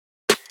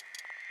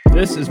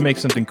This is Make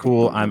Something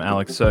Cool. I'm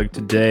Alex Sugg.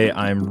 Today,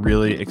 I'm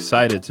really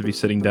excited to be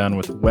sitting down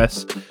with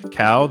Wes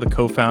Kao, the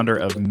co-founder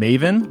of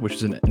Maven, which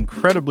is an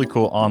incredibly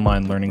cool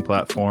online learning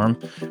platform,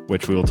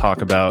 which we will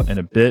talk about in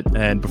a bit.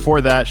 And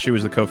before that, she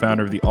was the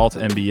co-founder of the Alt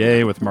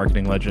MBA with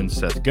marketing legend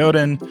Seth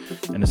Godin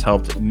and has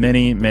helped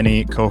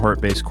many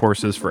cohort-based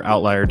courses for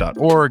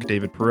Outlier.org,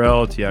 David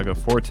Perel, Tiago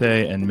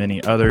Forte, and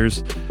many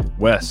others.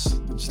 Wes,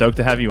 stoked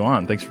to have you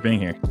on. Thanks for being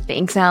here.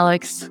 Thanks,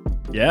 Alex.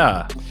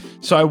 Yeah.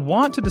 So I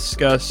want to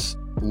discuss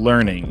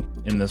learning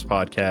in this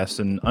podcast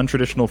and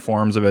untraditional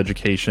forms of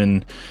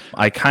education.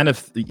 I kind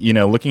of,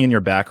 looking in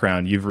your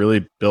background, you've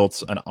really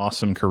built an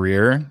awesome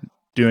career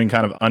doing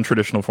kind of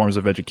untraditional forms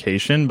of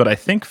education. But I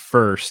think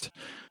first,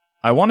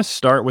 I want to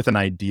start with an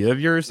idea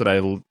of yours that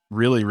I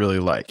really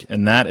like,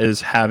 and that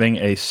is having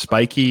a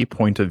spiky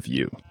point of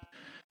view.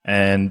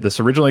 And this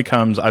originally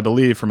comes, I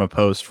believe, from a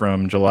post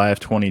from July of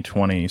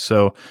 2020.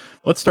 So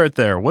let's start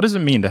there. What does it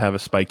mean to have a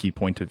spiky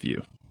point of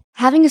view?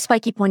 Having a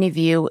spiky point of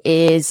view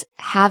is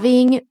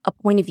having a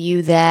point of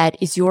view that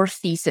is your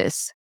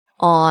thesis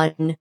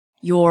on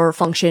your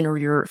function or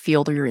your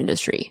field or your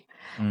industry.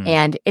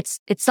 And it's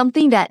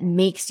something that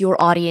makes your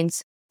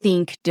audience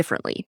think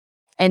differently.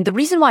 And the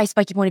reason why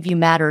spiky point of view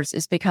matters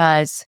is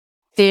because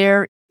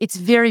it's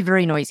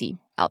very noisy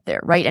out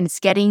there, right? And it's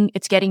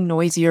getting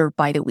noisier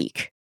by the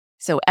week.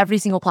 So every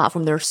single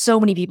platform, there are so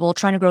many people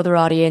trying to grow their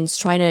audience,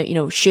 trying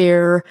to,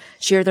 share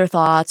their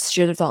thoughts,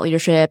 share their thought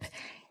leadership.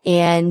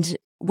 And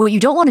what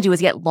you don't want to do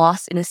is get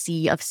lost in a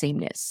sea of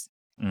sameness,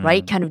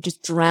 right? Kind of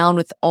just drown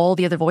with all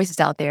the other voices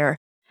out there.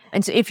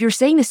 And so if you're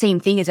saying the same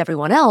thing as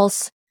everyone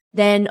else,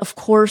 then of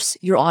course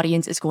your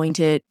audience is going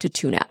to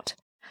tune out.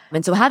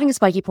 And so having a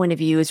spiky point of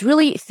view is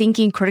really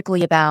thinking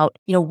critically about,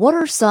 what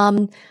are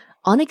some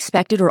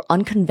unexpected or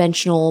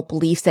unconventional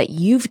beliefs that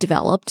you've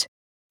developed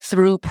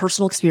through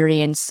personal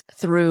experience,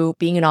 through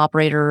being an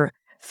operator,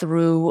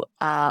 through,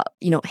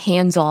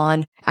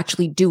 hands-on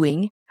actually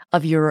doing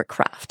of your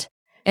craft.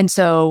 And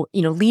so,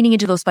 leaning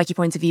into those spiky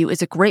points of view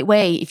is a great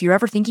way if you're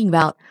ever thinking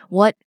about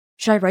what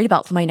should I write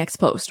about for my next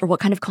post, or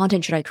what kind of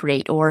content should I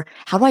create, or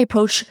how do I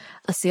approach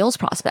a sales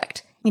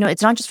prospect?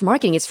 It's not just for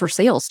marketing, it's for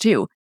sales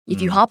too.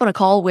 If you hop on a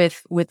call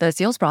with a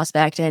sales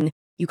prospect and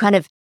you kind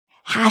of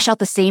hash out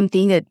the same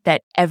thing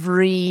that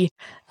every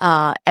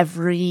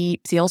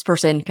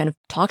salesperson kind of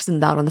talks to them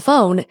about on the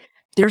phone,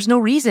 there's no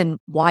reason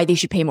why they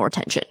should pay more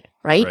attention,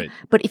 right?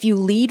 But if you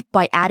lead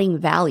by adding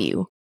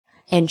value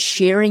and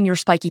sharing your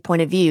spiky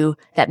point of view,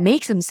 that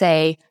makes them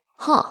say,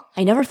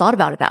 I never thought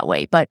about it that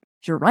way, but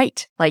you're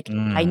right. Like,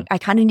 I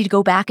kind of need to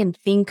go back and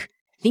think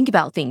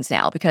about things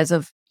now because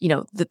of,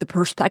 the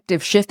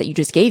perspective shift that you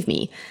just gave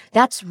me.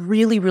 That's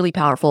really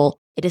powerful.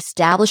 It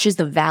establishes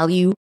the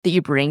value that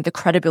you bring, the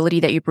credibility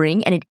that you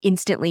bring, and it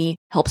instantly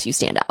helps you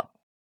stand out.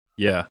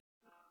 Yeah.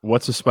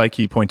 What's a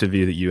spiky point of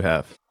view that you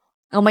have?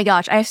 Oh my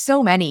gosh, I have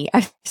so many.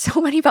 I have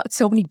so many about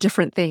so many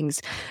different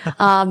things.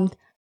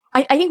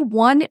 I think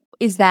one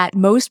is that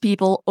most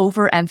people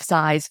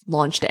overemphasize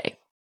launch day.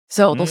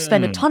 So they'll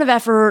spend a ton of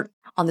effort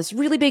on this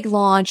really big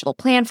launch. They'll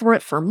plan for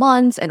it for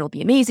months and it'll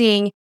be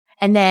amazing.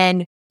 And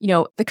then,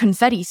 the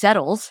confetti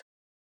settles.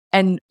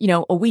 And,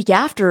 a week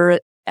after,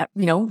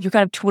 you're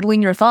kind of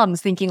twiddling your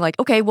thumbs thinking like,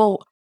 okay,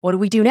 well, what do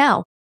we do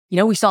now?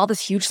 We saw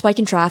this huge spike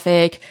in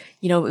traffic.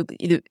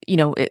 The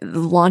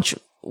launch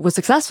was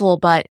successful,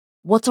 but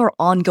what's our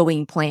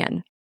ongoing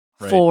plan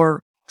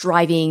for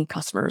driving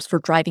customers, for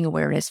driving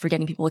awareness, for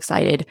getting people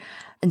excited?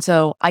 And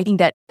so I think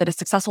that a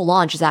successful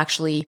launch is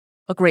actually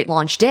a great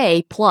launch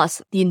day,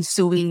 plus the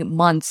ensuing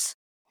months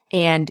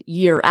and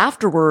year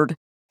afterward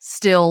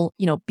still,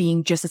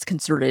 being just as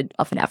concerted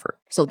of an effort.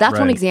 So that's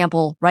one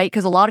example, right?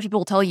 Because a lot of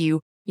people will tell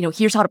you,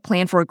 here's how to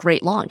plan for a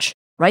great launch,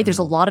 right? There's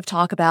a lot of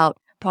talk about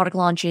product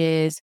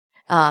launches,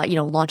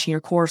 launching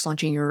your course,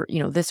 launching your,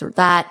 this or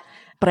that.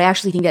 But I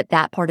actually think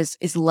that part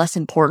is less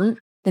important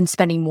than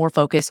spending more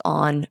focus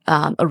on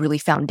a really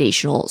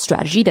foundational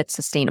strategy that's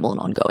sustainable and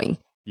ongoing.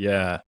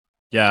 Yeah.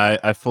 Yeah,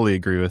 I fully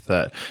agree with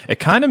that. It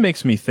kind of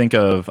makes me think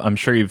of, I'm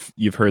sure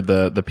you've heard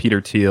the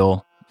Peter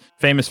Thiel,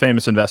 famous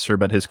investor,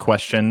 but his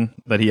question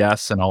that he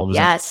asks in all of his...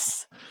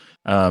 Yes.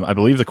 I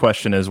believe the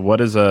question is, what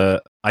is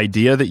a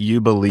idea that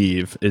you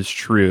believe is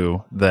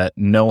true that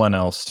no one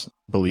else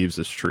believes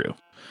is true?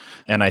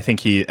 And I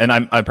think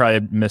I probably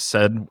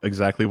missaid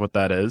exactly what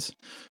that is.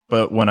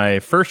 But when I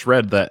first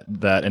read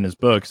that in his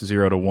book,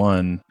 0 to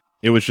 1,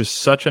 it was just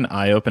such an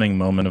eye-opening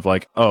moment of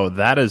like, oh,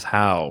 that is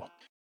how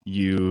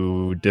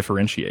you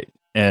differentiate.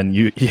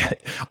 And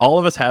all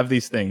of us have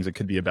these things. It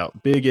could be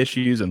about big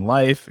issues in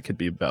life. It could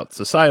be about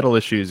societal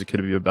issues. It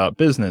could be about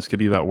business. It could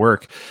be about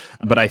work.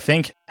 But I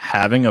think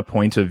having a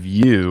point of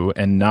view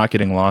and not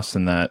getting lost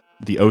in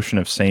the ocean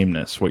of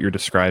sameness, what you're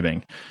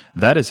describing,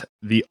 that is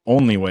the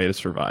only way to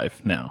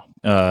survive now.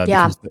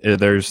 Because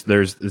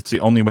it's the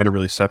only way to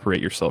really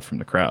separate yourself from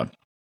the crowd.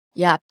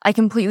 Yeah, I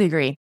completely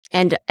agree.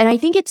 And I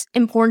think it's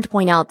important to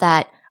point out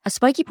that a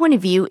spiky point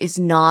of view is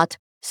not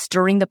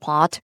stirring the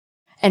pot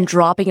and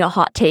dropping a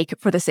hot take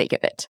for the sake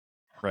of it.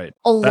 Right.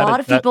 A lot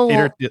of people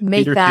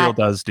make Peter that. Thiel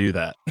does do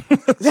that.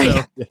 So,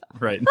 yeah,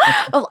 right.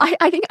 Well,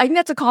 I think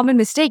that's a common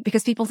mistake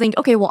because people think,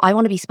 okay, well, I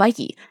want to be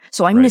spiky,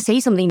 so I'm going to Right. say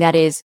something that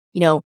is,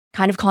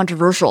 kind of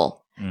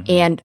controversial Mhm.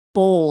 and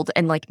bold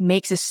and like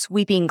makes a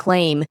sweeping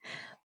claim.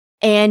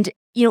 And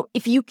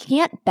if you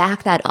can't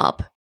back that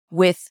up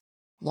with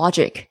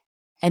logic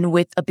and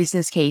with a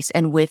business case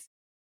and with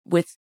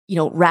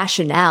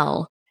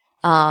rationale,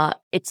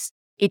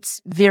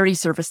 it's very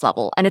surface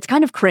level and it's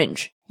kind of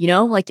cringe.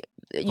 Like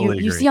Totally you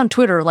agree. see on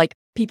Twitter, like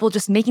people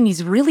just making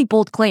these really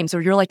bold claims,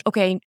 or you're like,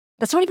 okay,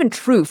 that's not even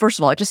true. First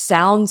of all, it just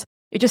sounds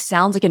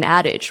like an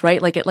adage,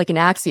 right? Like an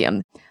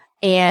axiom,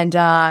 and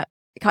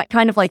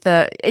kind of like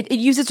it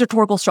uses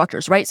rhetorical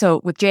structures, right?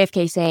 So with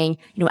JFK saying,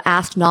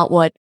 ask not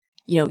what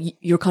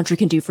your country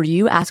can do for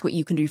you, ask what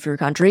you can do for your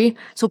country.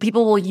 So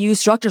people will use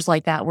structures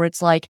like that where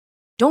it's like,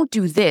 don't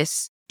do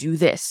this, do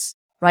this,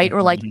 right?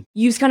 Or like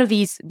use kind of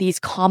these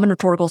common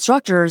rhetorical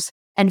structures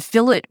and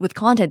fill it with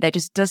content that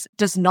just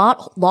does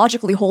not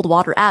logically hold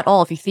water at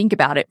all if you think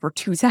about it for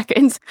 2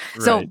 seconds.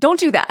 So Right. don't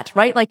do that,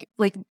 right? Like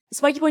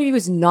spiky point of view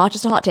is not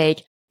just a hot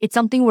take. It's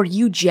something where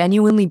you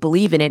genuinely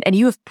believe in it and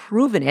you have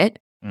proven it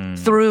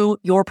through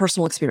your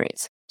personal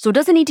experience. So it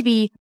doesn't need to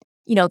be,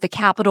 the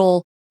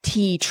capital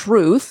T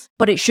truth,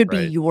 but it should be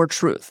Right. your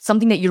truth,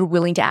 something that you're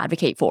willing to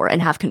advocate for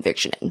and have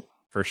conviction in.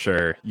 For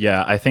sure.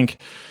 Yeah, I think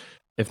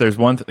if there's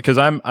one, because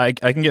I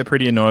can get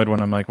pretty annoyed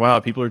when I'm like, wow,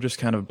 people are just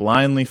kind of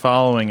blindly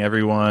following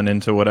everyone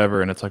into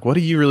whatever, and it's like, what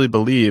do you really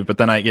believe? But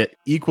then I get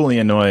equally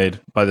annoyed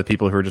by the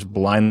people who are just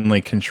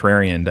blindly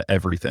contrarian to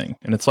everything,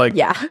 and it's like,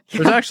 Yeah,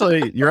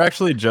 you're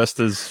actually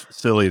just as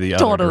silly the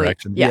other Totally.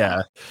 direction.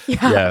 Yeah.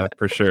 Yeah,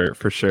 for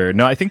sure.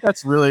 No, I think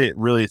that's really,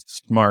 really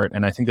smart,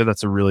 and I think that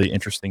that's a really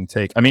interesting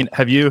take. I mean,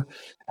 have you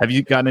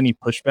gotten any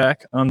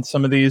pushback on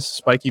some of these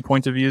spiky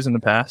point of views in the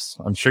past?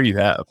 I'm sure you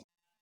have.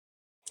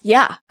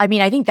 Yeah. I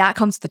mean, I think that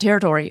comes to the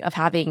territory of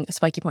having a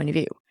spiky point of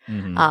view.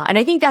 Mhm. And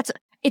I think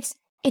it's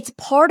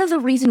part of the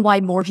reason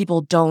why more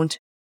people don't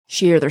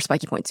share their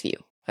spiky points of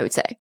view, I would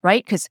say,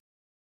 right? Because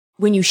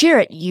when you share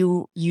it,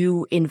 you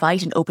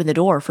invite and open the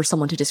door for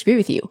someone to disagree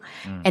with you.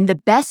 And the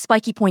best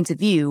spiky points of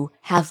view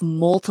have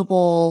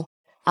multiple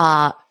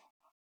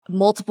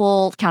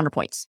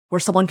counterpoints where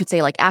someone could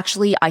say like,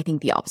 actually, I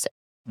think the opposite,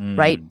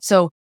 right?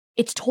 So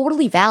it's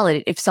totally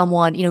valid if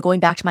someone, going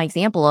back to my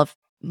example of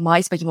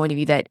my spiky point of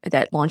view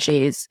that launch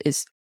day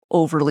is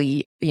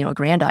overly,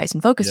 aggrandized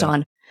and focused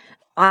on.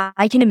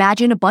 I can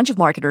imagine a bunch of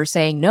marketers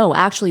saying, no,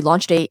 actually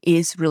launch day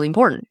is really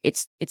important.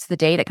 It's the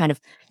day that kind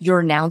of you're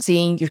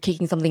announcing, you're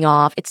kicking something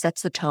off. It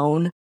sets the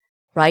tone,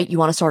 right? You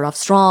want to start off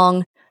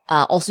strong.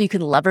 Also, you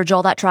can leverage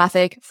all that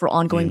traffic for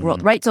ongoing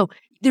growth, right? So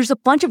there's a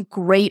bunch of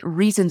great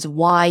reasons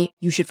why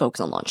you should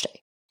focus on launch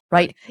day,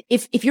 right?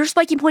 If your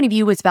spiky point of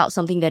view is about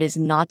something that is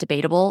not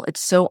debatable, it's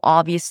so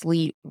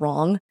obviously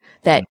wrong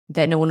that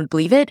no one would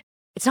believe it.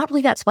 It's not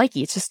really that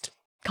spiky. It's just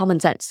common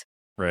sense.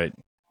 Right.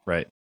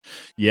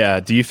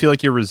 Yeah. Do you feel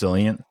like you're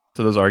resilient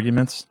to those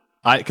arguments?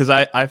 I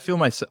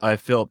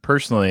feel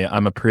personally,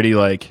 I'm a pretty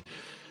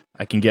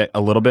I can get a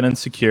little bit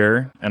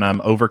insecure, and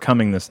I'm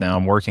overcoming this now.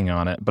 I'm working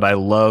on it, but I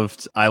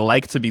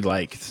like to be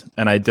liked,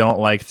 and I don't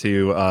like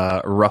to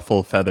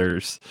ruffle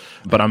feathers.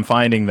 But I'm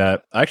finding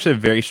that I actually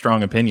have very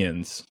strong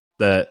opinions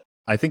that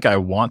I think I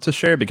want to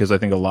share, because I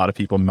think a lot of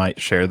people might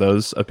share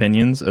those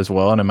opinions as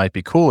well, and it might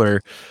be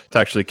cooler to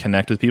actually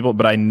connect with people.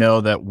 But I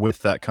know that with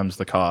that comes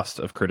the cost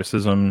of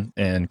criticism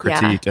and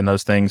critique and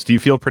those things. Do you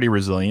feel pretty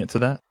resilient to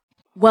that?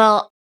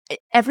 Well,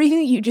 everything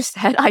that you just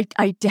said,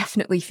 I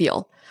definitely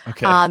feel.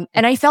 Okay.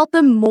 And I felt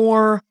them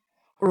more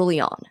early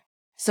on.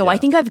 So I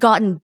think I've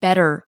gotten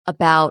better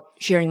about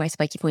sharing my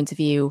spiky points of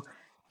view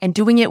and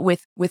doing it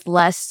with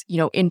less,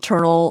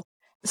 internal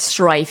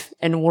strife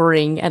and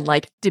worrying and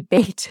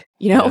debate,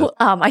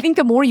 I think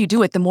the more you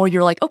do it, the more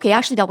you're like, okay,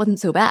 actually that wasn't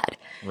so bad.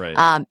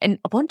 Right. And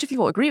a bunch of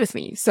people agree with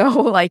me.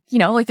 So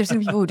there's gonna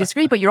be people who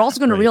disagree, but you're also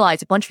going to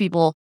realize a bunch of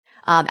people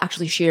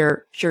actually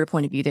share a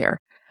point of view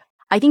there.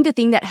 I think the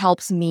thing that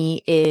helps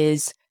me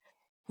is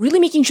really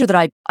making sure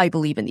that I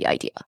believe in the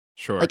idea.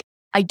 Sure.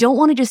 I don't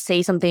want to just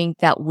say something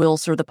that will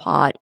stir the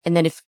pot, and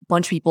then if a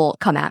bunch of people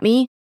come at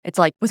me, it's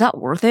like, was that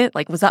worth it?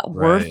 Was that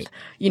worth,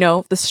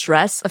 the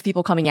stress of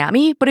people coming at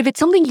me? But if it's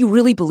something you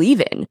really believe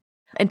in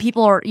and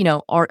people are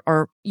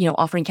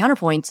offering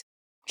counterpoints,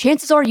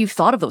 chances are you've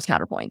thought of those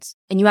counterpoints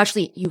and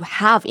you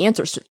have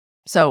answers to them.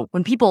 So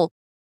when people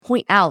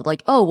point out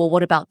oh, well,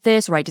 what about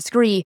this? Or I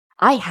disagree,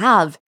 I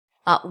have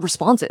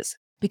responses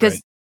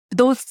because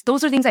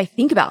those are things I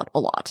think about a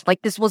lot.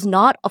 This was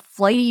not a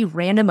flighty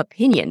random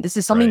opinion. This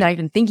is something that I've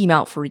been thinking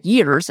about for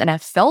years and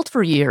have felt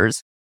for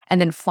years, and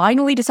then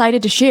finally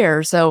decided to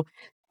share. So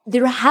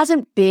there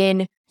hasn't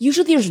been,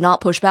 usually there's not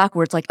pushback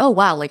where it's like, oh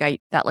wow,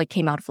 that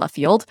came out of left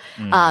field.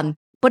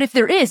 But if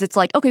there is, it's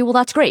like, okay, well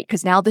that's great,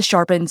 because now this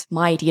sharpens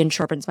my idea and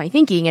sharpens my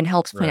thinking and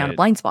helps point out a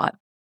blind spot.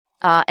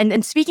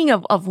 And speaking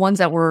of ones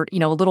that were,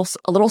 a little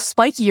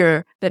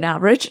spikier than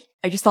average,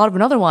 I just thought of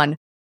another one.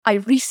 I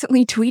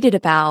recently tweeted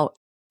about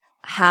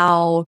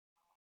how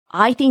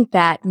I think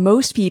that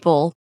most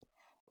people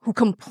who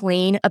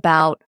complain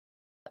about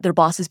their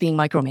bosses being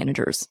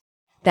micromanagers,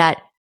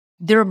 that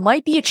there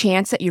might be a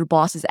chance that your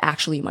boss is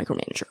actually a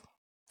micromanager.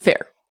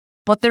 Fair.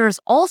 But there's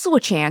also a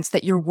chance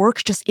that your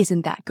work just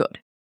isn't that good,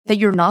 that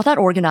you're not that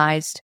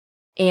organized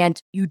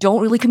and you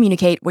don't really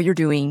communicate what you're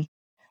doing.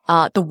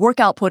 The work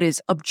output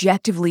is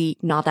objectively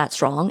not that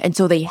strong. And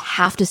so they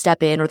have to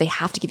step in or they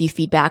have to give you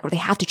feedback or they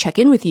have to check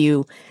in with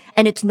you.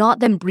 And it's not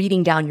them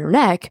breathing down your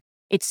neck.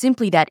 It's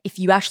simply that if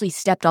you actually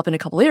stepped up in a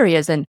couple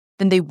areas, then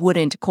they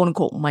wouldn't quote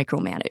unquote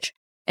micromanage.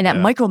 And that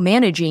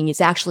micromanaging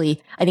is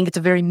actually, I think it's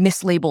a very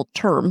mislabeled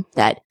term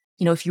that,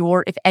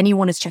 if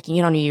anyone is checking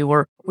in on you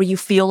or where you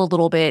feel a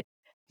little bit,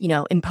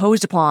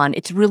 imposed upon,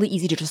 it's really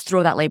easy to just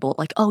throw that label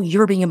like, oh,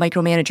 you're being a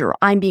micromanager, or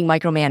I'm being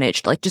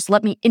micromanaged. Like, just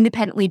let me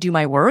independently do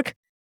my work.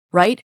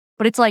 Right.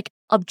 But it's like,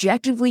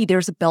 objectively,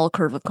 there's a bell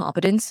curve of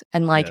competence.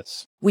 And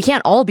we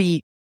can't all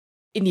be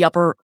in the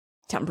upper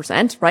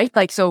 10%. Right.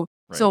 Like,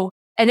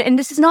 and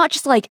this is not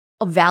just like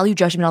a value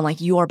judgment on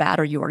like, you are bad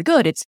or you are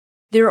good.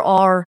 There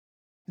are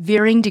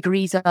varying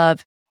degrees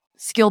of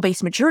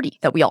skill-based maturity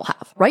that we all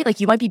have, right? Like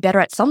you might be better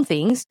at some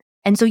things.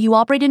 And so you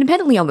operate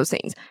independently on those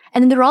things.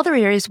 And then there are other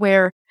areas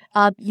where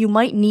you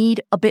might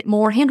need a bit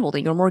more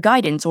handholding or more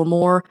guidance or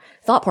more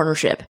thought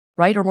partnership,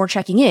 right? Or more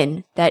checking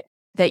in that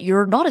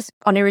you're not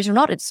on areas you're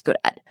not as good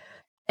at.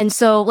 And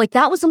so like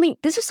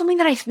this is something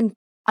that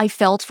I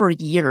felt for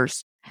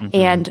years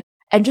and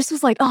just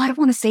was like, oh, I don't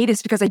want to say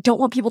this because I don't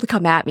want people to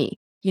come at me,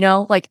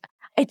 like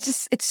it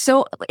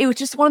was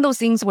just one of those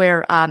things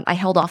where I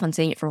held off on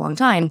saying it for a long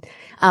time.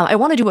 I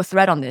want to do a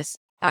thread on this,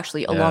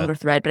 actually a longer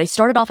thread, but I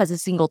started off as a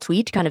single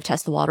tweet to kind of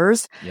test the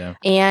waters. Yeah.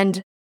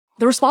 And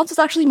the response was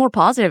actually more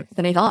positive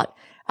than I thought.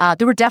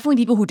 There were definitely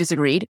people who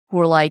disagreed, who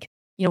were like,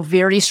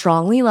 very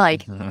strongly,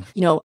 like,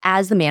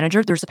 as the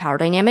manager, there's a power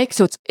dynamic.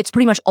 So it's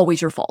pretty much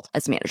always your fault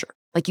as the manager.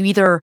 Like you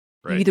either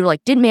like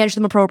didn't manage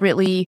them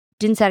appropriately,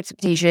 didn't set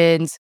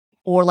expectations,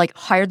 or like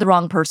hired the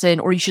wrong person,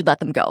 or you should let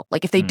them go.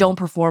 Like if they don't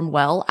perform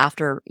well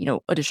after,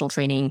 additional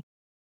training,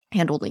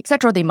 handholding, et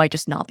cetera, they might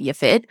just not be a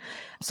fit.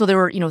 So there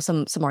were,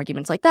 some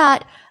arguments like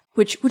that,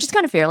 which is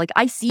kind of fair. Like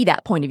I see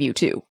that point of view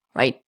too,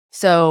 right?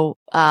 So,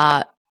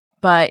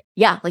 but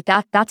yeah, like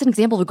that's an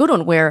example of a good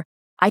one where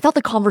I thought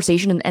the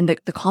conversation and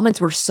the comments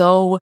were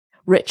so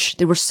rich.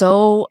 They were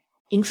so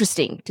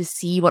interesting to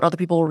see what other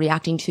people were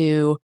reacting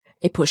to.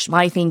 It pushed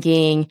my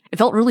thinking. It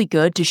felt really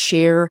good to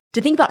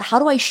think about how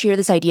do I share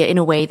this idea in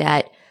a way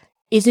that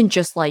isn't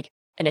just like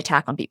an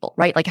attack on people,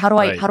 right? Like how do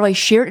I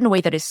share it in a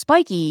way that is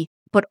spiky,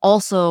 but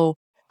also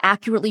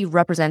accurately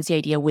represents the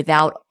idea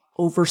without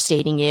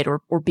overstating it or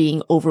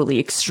being overly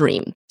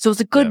extreme. So it's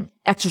a good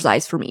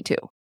exercise for me too.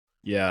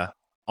 Yeah.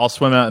 I'll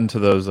swim out into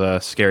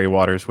those scary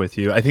waters with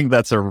you. I think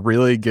that's a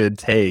really good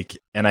take.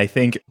 And I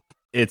think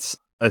it's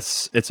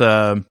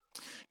a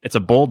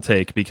bold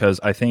take because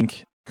I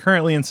think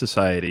currently in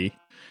society,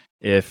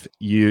 if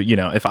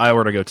if I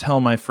were to go tell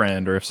my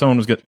friend or if someone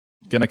was going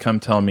to come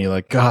tell me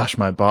like, gosh,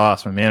 my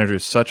manager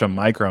is such a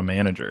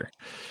micromanager,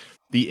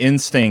 the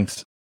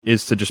instinct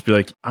is to just be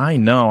like, I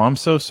know, I'm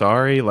so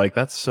sorry. Like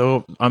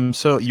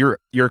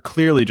you're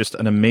clearly just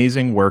an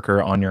amazing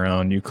worker on your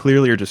own. You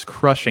clearly are just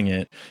crushing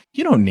it.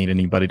 You don't need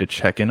anybody to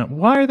check in.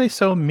 Why are they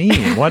so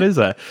mean? What is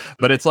that?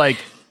 But it's like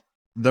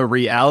the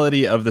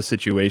reality of the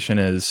situation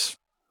is,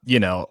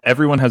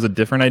 everyone has a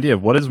different idea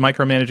of what does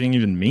micromanaging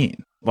even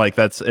mean? Like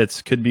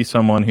could be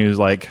someone who's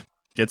like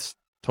gets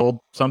told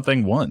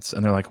something once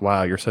and they're like,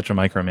 wow, you're such a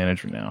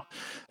micromanager now.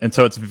 And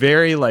so it's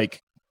very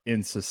like,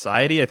 in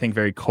society, I think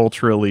very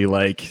culturally,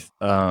 like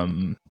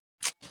a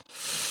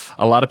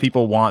lot of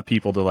people want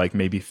people to like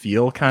maybe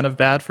feel kind of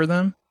bad for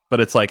them, but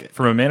it's like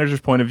from a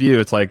manager's point of view,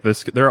 it's like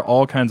this. There are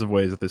all kinds of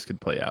ways that this could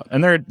play out,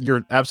 and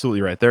you're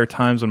absolutely right. There are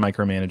times when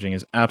micromanaging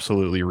is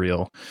absolutely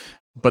real,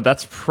 but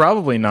that's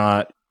probably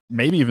not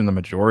maybe even the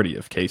majority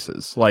of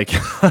cases. Like,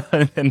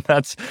 and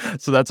but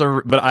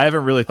I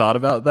haven't really thought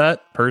about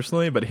that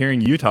personally. But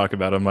hearing you talk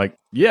about it, I'm like,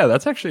 yeah,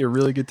 that's actually a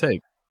really good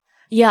take.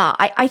 Yeah,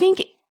 I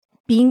think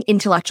being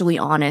intellectually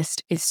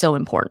honest is so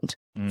important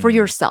for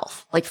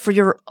yourself, like for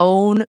your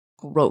own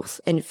growth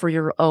and for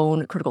your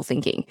own critical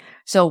thinking.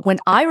 So when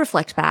I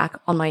reflect back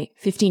on my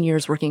 15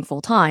 years working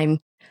full time,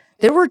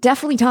 there were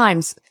definitely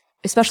times,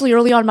 especially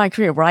early on in my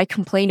career, where I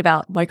complained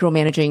about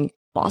micromanaging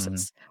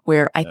bosses,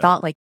 where I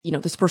thought like,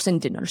 this person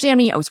didn't understand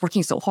me. I was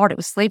working so hard. I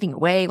was slaving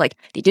away. Like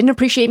they didn't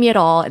appreciate me at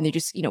all. And they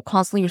just,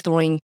 constantly were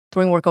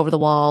throwing work over the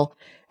wall.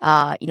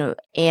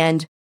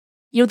 And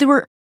there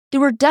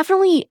were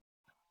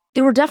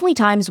definitely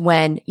times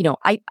when,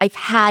 I've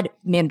had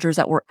managers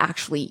that were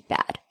actually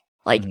bad,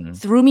 like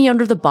threw me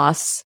under the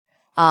bus,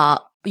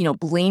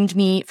 blamed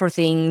me for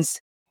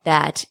things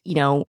that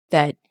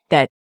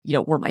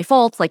were my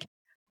fault, like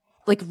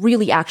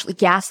really actually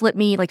gaslit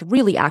me, like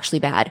really actually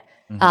bad.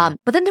 But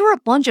then there were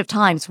a bunch of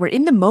times where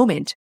in the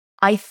moment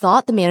I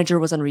thought the manager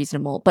was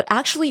unreasonable, but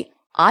actually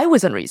I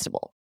was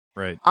unreasonable.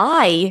 Right.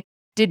 I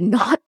did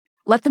not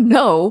let them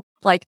know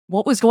like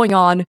what was going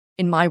on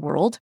in my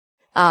world.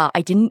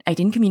 I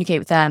didn't communicate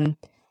with them.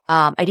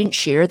 I didn't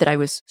share that I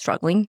was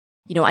struggling.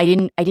 I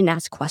didn't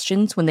ask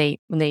questions when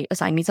they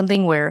assigned me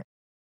something where,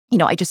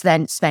 I just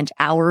then spent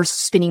hours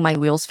spinning my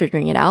wheels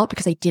figuring it out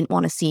because I didn't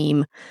want to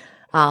seem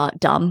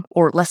dumb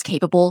or less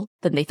capable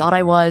than they thought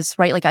I was,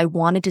 right? Like I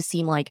wanted to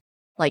seem like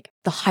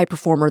the high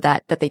performer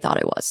that they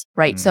thought I was,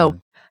 right? So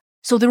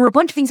there were a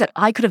bunch of things that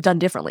I could have done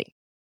differently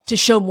to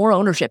show more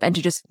ownership and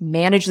to just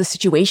manage the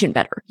situation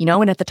better,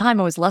 And at the time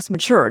I was less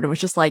mature, and it was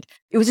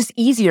just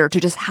easier to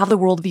just have the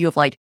worldview of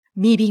like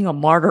me being a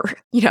martyr,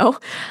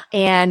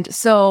 And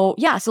so,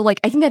 yeah, so like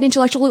I think that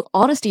intellectual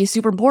honesty is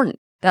super important.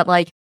 That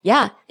like,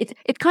 yeah,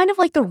 it's kind of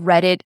like the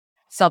Reddit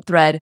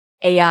subthread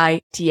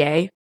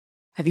AITA.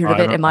 Have you heard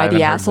of it? Am I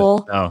the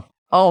asshole? No.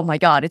 Oh my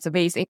God, it's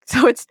amazing.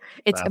 So it's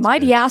Am I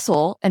the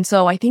asshole? And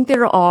so I think I'm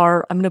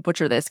going to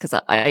butcher this because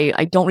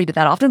I don't read it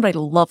that often, but I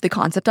love the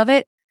concept of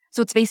it.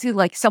 So it's basically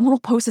like someone will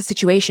post a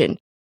situation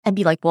and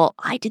be like, well,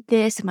 I did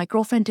this and my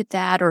girlfriend did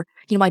that, or,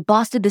 my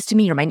boss did this to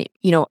me, or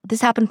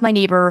this happened to my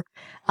neighbor.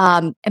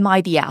 Am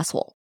I the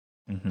asshole?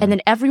 Mm-hmm. And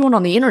then everyone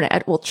on the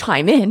internet will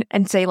chime in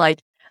and say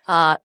like,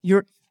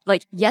 you're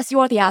like, yes,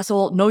 you are the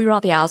asshole. No, you're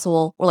not the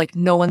asshole. Or like,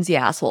 no one's the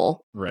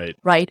asshole. Right.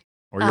 Right.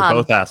 Or you're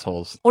both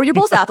assholes. Or you're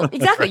both assholes.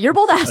 Exactly. You're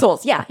both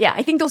assholes. Yeah. Yeah.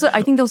 I think those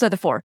are the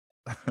four.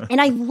 And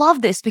I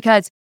love this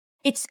because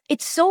it's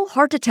so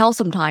hard to tell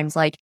sometimes,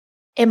 like,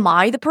 am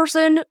I the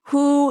person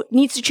who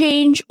needs to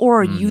change,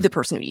 or are you the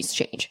person who needs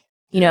to change?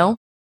 You know?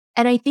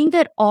 And I think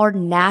that our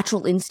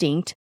natural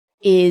instinct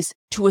is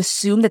to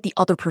assume that the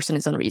other person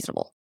is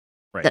unreasonable.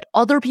 Right. That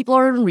other people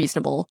are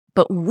unreasonable,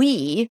 but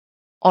we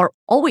are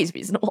always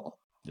reasonable.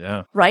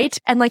 Yeah. Right?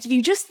 And like, if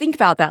you just think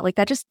about that, like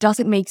that just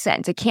doesn't make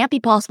sense. It can't be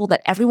possible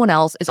that everyone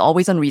else is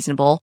always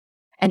unreasonable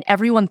and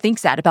everyone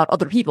thinks that about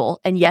other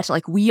people. And yet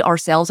like we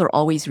ourselves are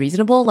always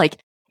reasonable. Like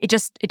it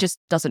just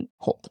doesn't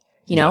hold,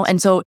 know?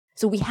 And so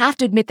we have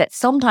to admit that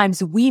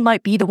sometimes we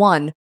might be the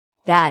one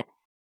that,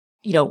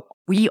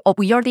 we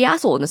are the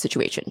asshole in the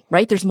situation,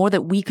 right? There's more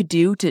that we could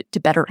do to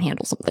better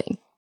handle something.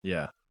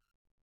 Yeah.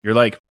 You're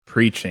like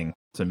preaching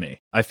to me.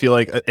 I feel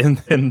like in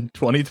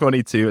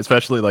 2022,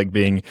 especially like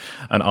being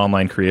an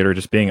online creator,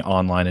 just being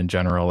online in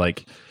general,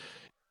 like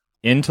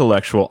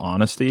intellectual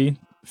honesty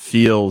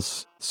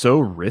feels so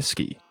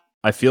risky.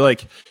 I feel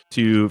like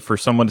for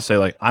someone to say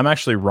like, I'm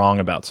actually wrong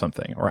about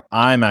something, or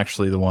I'm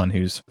actually the one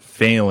who's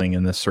failing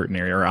in this certain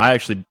area, or I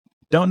actually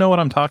don't know what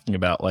I'm talking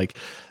about. Like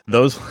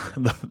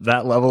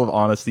that level of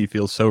honesty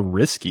feels so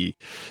risky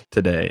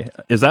today.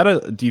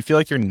 Do you feel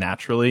like you're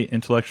naturally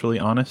intellectually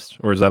honest,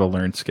 or is that a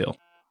learned skill?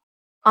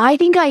 I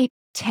think I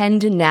tend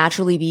to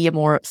naturally be a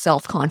more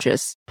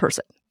self-conscious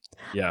person.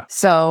 Yeah.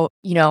 So,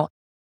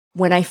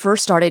 when I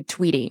first started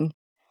tweeting,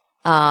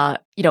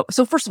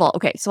 so first of all,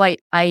 okay, so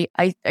I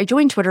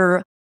joined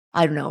Twitter,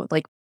 I don't know,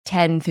 like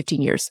 10, 15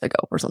 years ago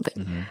or something.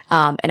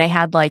 Mm-hmm. And I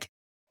had like,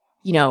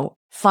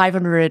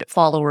 500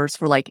 followers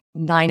for like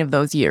 9 of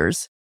those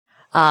years.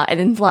 And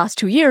in the last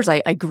 2 years,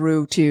 I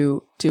grew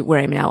to where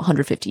I'm now,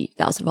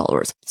 150,000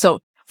 followers. So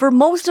for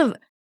most of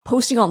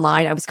posting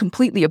online, I was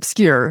completely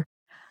obscure.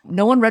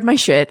 No one read my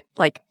shit,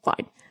 like,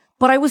 fine.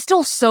 But I was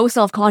still so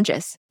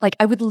self-conscious. Like,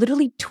 I would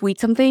literally tweet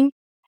something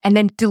and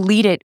then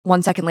delete it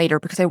 1 second later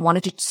because I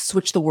wanted to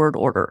switch the word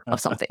order of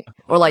something.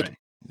 Or like, right.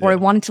 Or I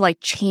wanted to like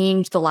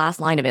change the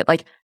last line of it.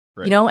 Like,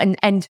 right.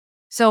 And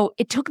so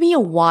it took me a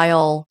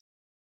while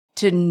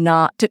to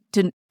not, to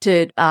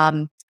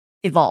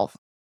evolve,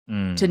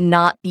 to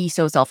not be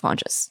so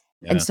self-conscious.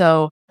 Yeah. And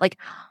so like,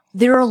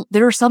 there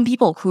are some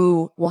people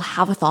who will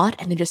have a thought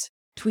and then just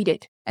tweet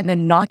it and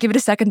then not give it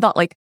a second thought.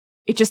 Like,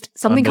 it just,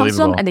 something comes to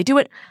them and they do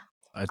it.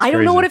 That's I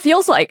don't know what it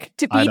feels like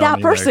to be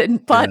that person,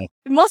 but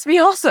it must be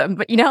awesome.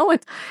 But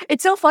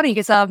it's so funny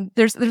because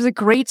there's a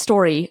great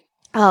story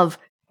of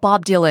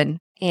Bob Dylan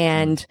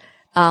and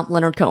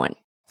Leonard Cohen.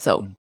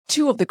 So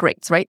 2 of the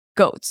greats, right?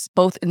 Goats,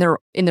 both in their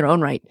own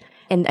right.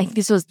 And I think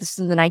this was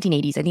in the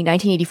 1980s. I think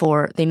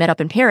 1984 they met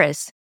up in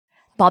Paris.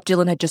 Bob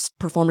Dylan had just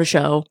performed a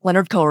show.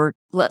 Leonard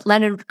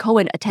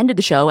Cohen attended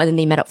the show, and then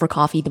they met up for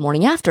coffee the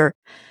morning after.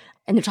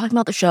 And they're talking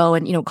about the show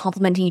and,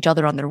 complimenting each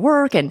other on their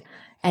work. And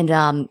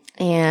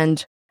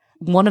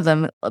one of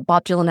them,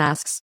 Bob Dylan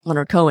asks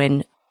Leonard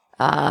Cohen,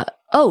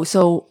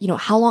 so,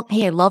 how long,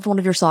 hey, I loved one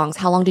of your songs.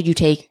 How long did you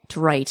take to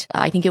write?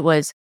 I think it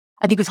was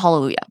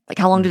Hallelujah. Like,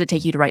 how long did it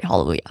take you to write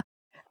Hallelujah?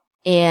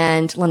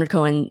 And Leonard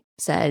Cohen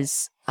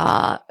says,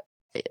 I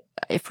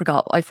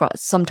forgot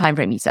some time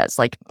frame. He says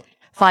like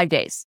 5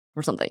 days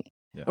or something,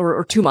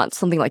 or 2 months,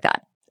 something like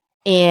that.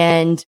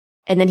 And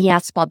then he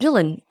asks Bob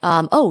Dylan,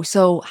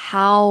 so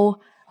how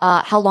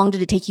long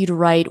did it take you to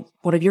write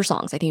one of your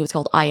songs? I think it was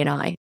called I and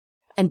I.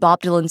 And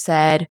Bob Dylan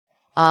said,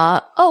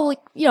 a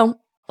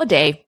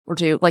day or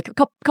 2, like a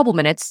couple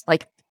minutes,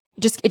 like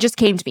it just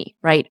came to me,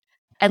 right?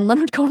 And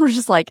Leonard Cohen was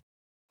just like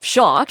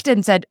shocked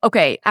and said,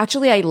 okay,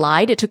 actually I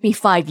lied. It took me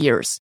 5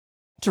 years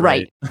to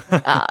write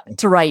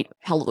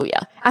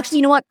Hallelujah. Actually,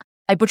 you know what?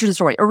 I butchered the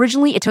story.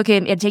 Originally, it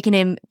had taken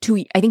him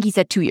 2, I think he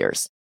said 2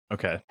 years.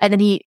 Okay. And then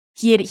he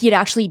had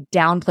actually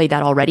downplayed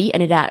that already,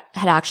 and it had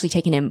actually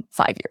taken him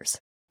 5 years.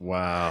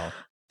 Wow.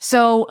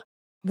 So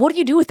what do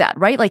you do with that,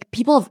 right? Like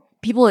people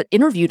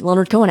interviewed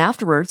Leonard Cohen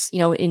afterwards,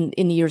 in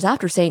the years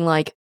after, saying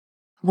like,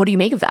 what do you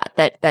make of that?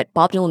 That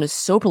Bob Dylan is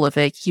so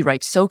prolific, he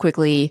writes so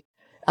quickly,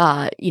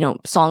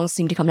 songs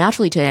seem to come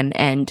naturally to him,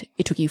 and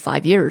it took you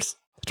 5 years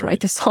to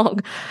write this song.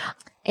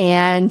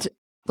 And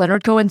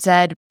Leonard Cohen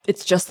said,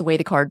 it's just the way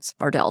the cards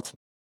are dealt.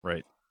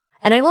 Right.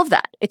 And I love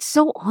that. It's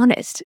so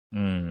honest.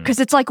 Because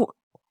it's like,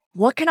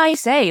 what can I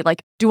say?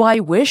 Like, do I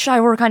wish I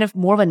were kind of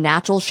more of a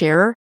natural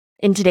sharer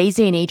in today's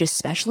day and age,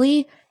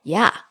 especially?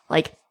 Yeah.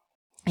 Like,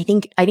 I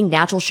think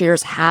natural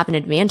sharers have an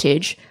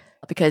advantage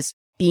because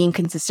being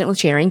consistent with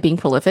sharing, being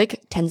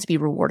prolific tends to be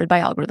rewarded by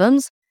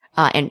algorithms,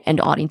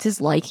 and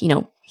audiences like,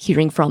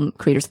 hearing from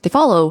creators that they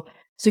follow.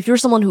 So if you're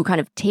someone who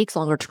kind of takes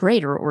longer to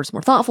create or is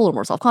more thoughtful or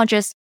more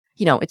self-conscious,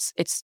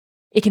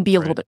 it can be a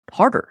little bit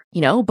harder,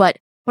 but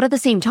at the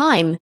same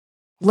time,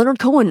 Leonard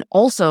Cohen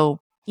also,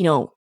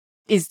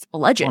 is a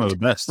legend. One of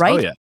the best. Right? Oh,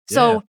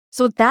 yeah.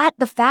 So that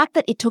the fact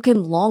that it took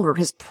him longer,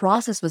 his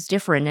process was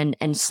different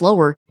and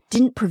slower,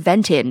 didn't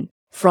prevent him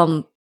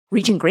from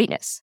reaching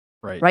greatness.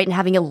 Right. And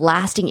having a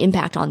lasting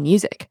impact on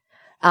music.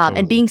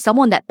 And being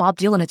someone that Bob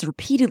Dylan has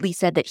repeatedly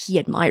said that he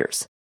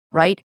admires.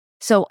 Right.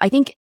 So I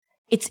think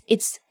it's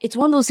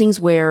one of those things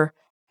where,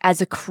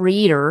 as a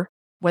creator,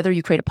 whether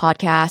you create a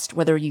podcast,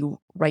 whether you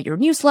write your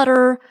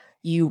newsletter,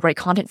 you write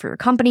content for your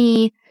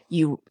company,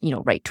 you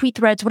write tweet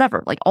threads,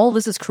 whatever, like all of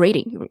this is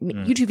creating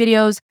YouTube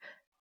videos,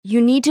 you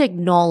need to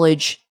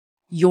acknowledge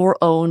your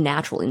own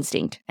natural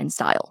instinct and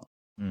style,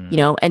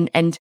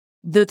 and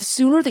the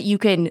sooner that you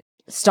can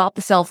stop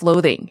the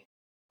self-loathing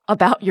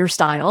about your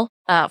style,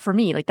 for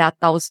me, like that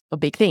was a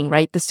big thing,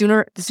 right? The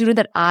sooner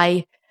that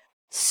I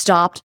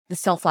stopped the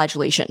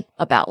self-flagellation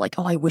about like,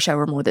 oh, I wish I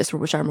were more this or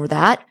wish I were more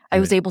that, I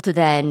was able to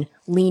then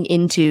lean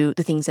into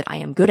the things that I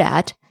am good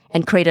at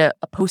and create a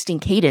posting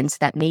cadence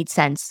that made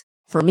sense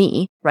for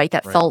me, right?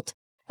 That felt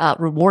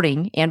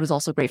rewarding and was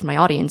also great for my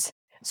audience.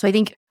 So I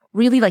think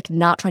really like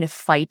not trying to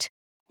fight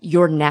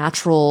your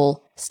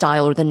natural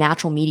style or the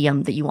natural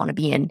medium that you want to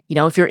be in.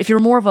 If you're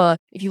more of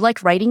if you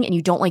like writing and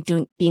you don't like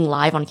being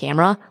live on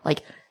camera,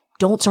 like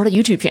don't start a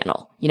YouTube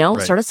channel,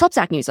 start a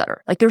Substack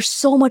newsletter. Like there's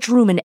so much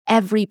room in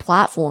every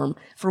platform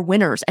for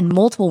winners and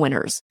multiple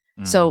winners.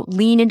 So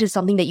lean into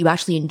something that you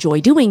actually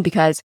enjoy doing,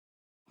 because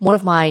one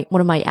of my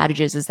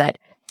adages is that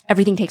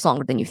everything takes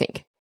longer than you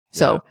think.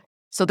 So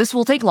this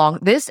will take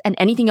this and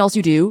anything else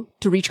you do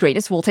to reach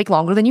greatness will take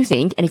longer than you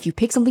think. And if you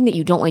pick something that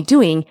you don't like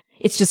doing,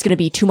 it's just going to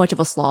be too much of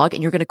a slog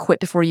and you're going to quit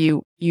before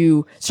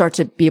you start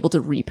to be able to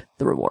reap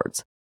the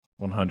rewards.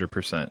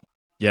 100%.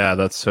 Yeah,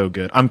 that's so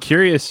good. I'm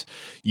curious,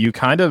 you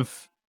kind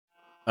of,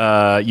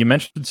 you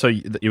mentioned, so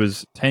it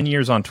was 10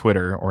 years on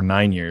Twitter or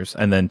 9 years,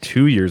 and then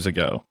 2 years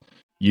ago,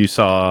 you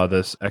saw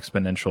this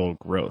exponential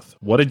growth.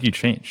 What did you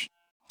change?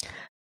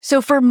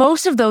 So for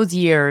most of those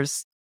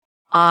years,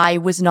 I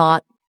was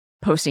not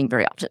posting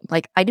very often.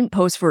 Like I didn't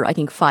post for, I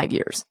think, 5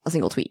 years, a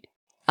single tweet.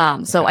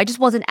 So I just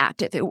wasn't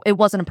active. It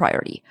wasn't a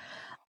priority.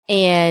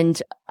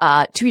 And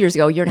 2 years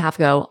ago, a year and a half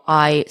ago,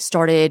 I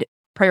started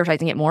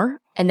prioritizing it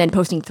more and then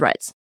posting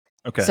threads.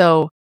 Okay.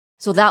 So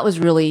that was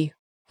really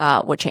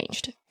what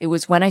changed. It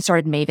was when I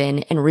started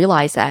Maven and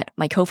realized that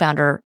my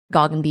co-founder,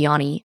 Gagan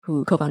Biyani,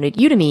 who co-founded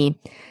Udemy,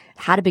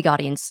 had a big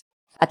audience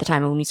at the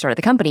time when we started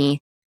the company.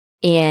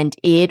 And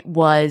it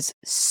was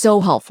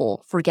so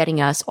helpful for getting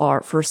us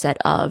our first set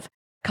of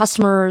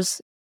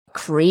customers,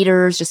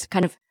 creators, just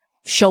kind of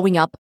showing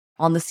up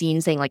on the scene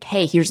saying like,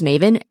 hey, here's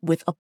Maven,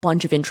 with a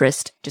bunch of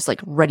interest, just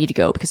like ready to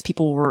go because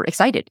people were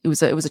excited. It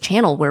was a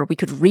channel where we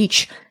could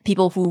reach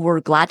people who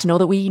were glad to know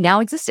that we now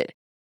existed.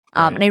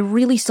 And I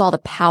really saw the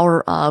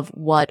power of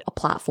what a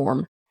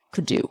platform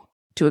could do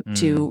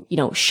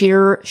to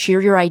share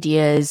your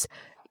ideas,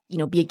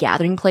 be a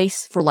gathering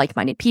place for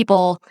like-minded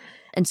people.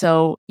 And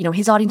so,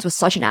 his audience was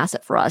such an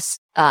asset for us.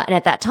 And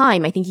at that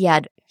time, I think he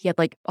had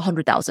like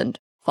 100,000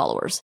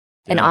 followers.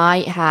 And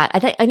I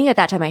think at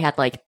that time I had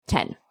like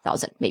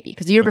 10,000 maybe,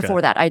 because the year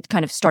before that I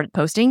kind of started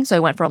posting. So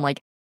I went from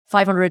like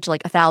 500 to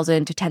like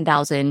 1,000 to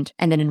 10,000,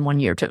 and then in 1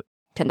 year to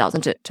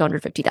 10,000 to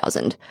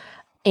 250,000.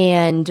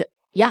 And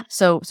yeah,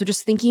 so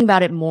just thinking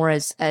about it more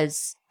as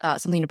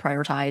something to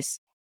prioritize.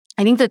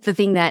 I think that the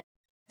thing that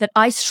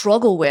I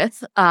struggle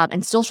with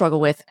and still struggle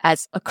with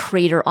as a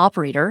creator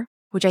operator,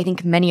 which I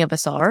think many of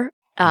us are,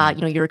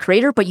 you're a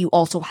creator, but you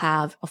also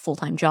have a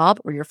full-time job,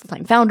 or you're a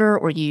full-time founder,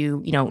 or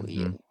you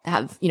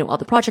have,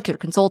 other projects, you're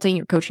consulting,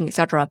 you're coaching,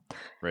 etc.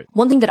 Right.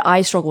 One thing that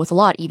I struggle with a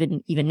lot,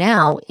 even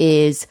now,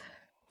 is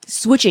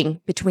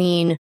switching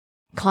between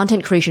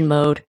content creation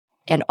mode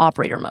and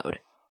operator mode.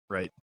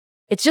 Right.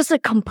 It's just a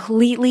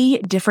completely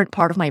different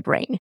part of my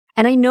brain.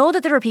 And I know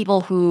that there are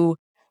people who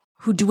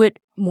do it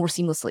more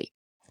seamlessly.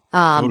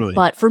 Totally.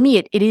 But for me,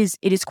 it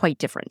is quite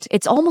different.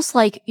 It's almost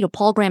like,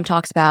 Paul Graham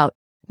talks about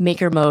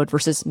maker mode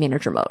versus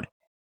manager mode,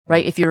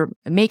 right? If you're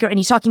a maker, and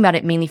he's talking about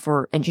it mainly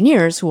for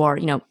engineers who are,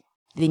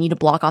 they need to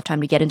block off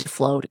time to get into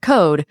flow to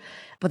code.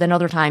 But then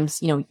other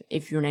times,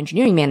 if you're an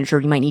engineering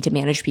manager, you might need to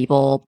manage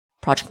people,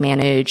 project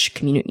manage,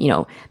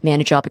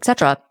 manage up,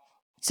 etc.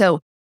 So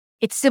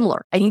it's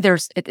similar. I think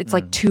it's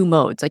like two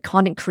modes. Like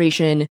content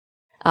creation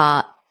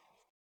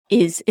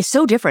is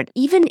so different.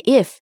 Even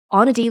if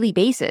on a daily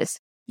basis,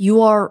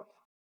 you are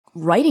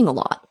writing a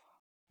lot.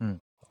 Hmm.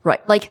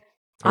 Right. Like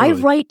Totally.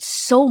 I write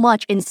so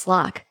much in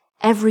Slack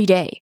every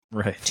day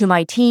Right. to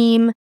my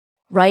team,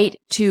 right?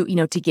 To,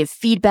 to give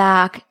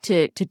feedback,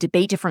 to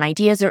debate different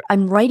ideas.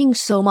 I'm writing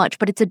so much,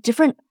 but it's a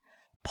different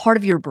part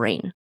of your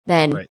brain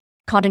than Right.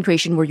 content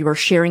creation where you are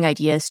sharing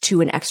ideas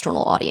to an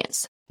external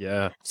audience.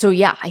 Yeah. So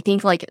yeah, I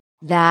think like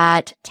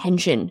that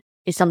tension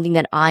is something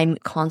that I'm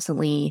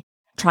constantly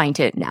trying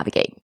to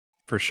navigate.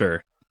 For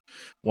sure.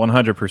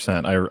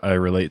 100%. I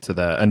relate to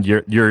that. And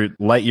you're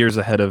light years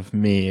ahead of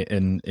me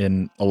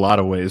in a lot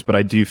of ways, but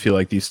I do feel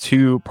like these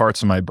two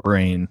parts of my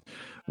brain,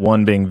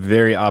 one being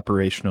very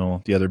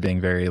operational, the other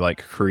being very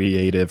like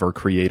creative or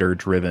creator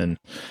driven.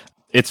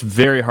 It's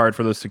very hard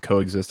for those to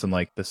coexist in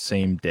like the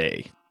same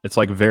day. It's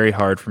like very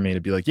hard for me to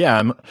be like,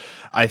 yeah,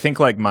 I think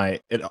like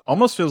it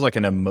almost feels like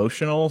an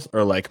emotional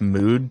or like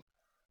mood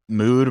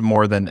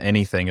more than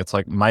anything. It's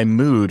like my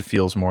mood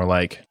feels more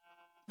like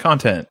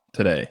content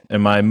today,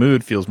 and my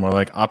mood feels more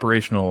like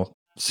operational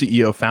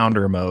CEO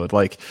founder mode.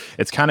 Like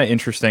it's kind of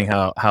interesting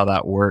how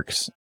that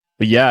works.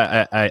 But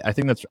yeah, I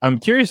think I'm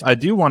curious. I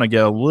do want to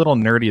get a little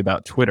nerdy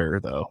about Twitter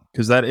though,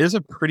 because that is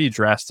a pretty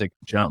drastic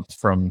jump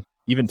from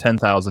even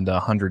 10,000 to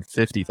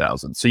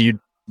 150,000. So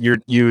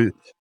you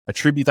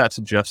attribute that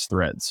to just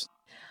Threads?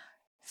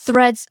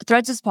 Threads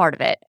is part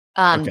of it.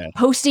 Okay.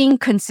 Posting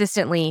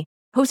consistently,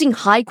 posting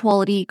high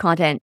quality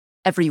content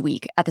every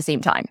week at the same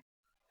time.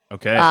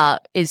 Okay.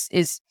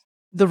 Is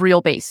the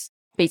real basis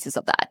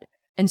of that.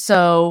 And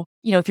so,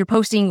 if you're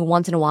posting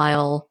once in a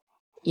while,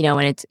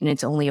 and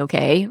it's only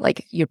okay,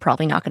 like you're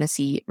probably not going to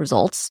see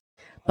results.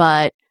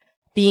 But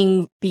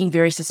being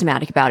very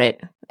systematic about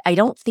it, I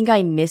don't think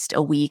I missed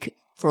a week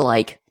for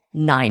like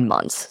 9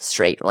 months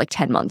straight or like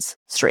 10 months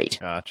straight.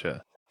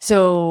 Gotcha.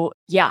 So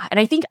yeah, and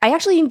I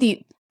actually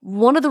think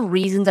one of the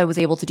reasons I was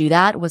able to do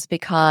that was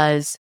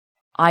because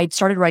I'd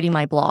started writing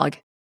my blog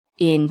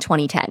in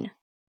 2010.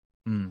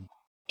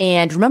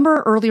 And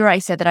remember earlier I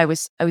said that I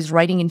was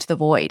writing into the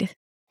void.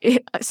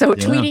 So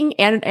tweeting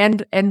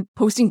and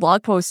posting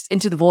blog posts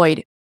into the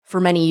void for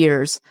many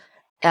years.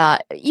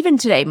 Even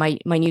today, my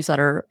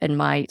newsletter and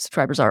my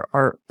subscribers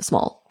are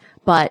small,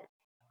 but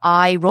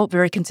I wrote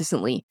very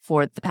consistently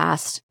for the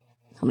past,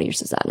 how many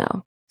years is that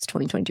now? It's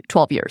 2022,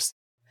 12 years.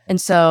 And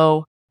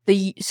so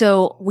we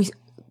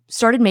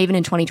started Maven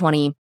in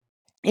 2020.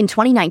 In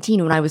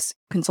 2019, when I was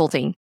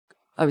consulting,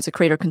 I was a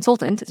creator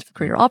consultant, a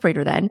creator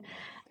operator then,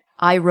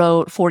 I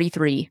wrote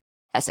 43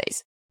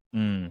 essays.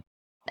 And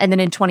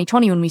then in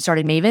 2020, when we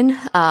started Maven,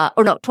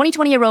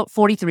 2020, I wrote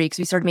 43 because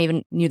we started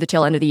Maven near the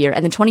tail end of the year.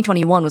 And then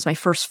 2021 was my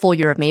first full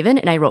year of Maven,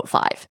 and I wrote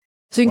 5.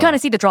 So you can kind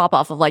of see the drop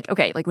off of like,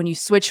 okay, like when you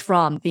switch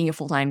from being a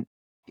full-time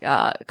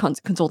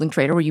consulting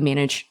trader where you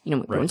manage,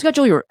 your own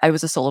schedule, I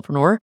was a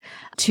solopreneur,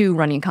 to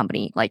running a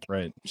company, like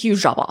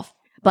huge drop off.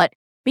 But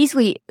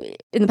basically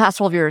in the past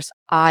 12 years,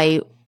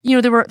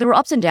 there were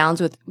ups and downs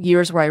with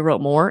years where I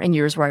wrote more and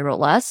years where I wrote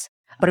less,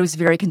 but it was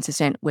very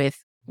consistent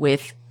with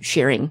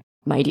sharing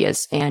my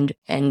ideas and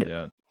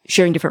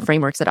sharing different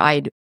frameworks that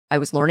I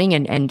was learning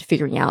and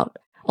figuring out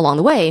along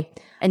the way.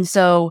 And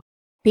so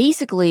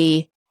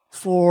basically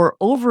for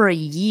over a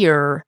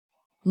year,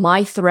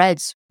 my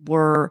threads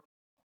were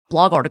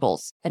blog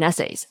articles and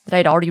essays that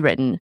I'd already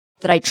written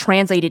that I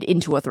translated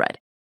into a thread.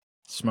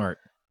 Smart.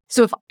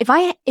 So if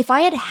I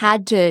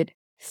had to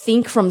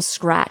think from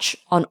scratch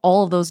on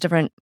all of those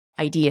different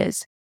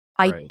ideas,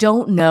 I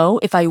don't know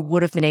if I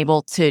would have been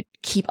able to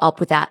keep up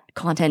with that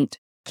content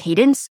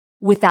cadence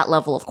with that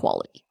level of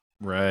quality.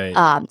 Right.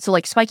 So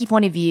like spiky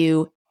point of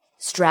view,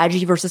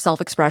 strategy versus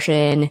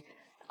self-expression,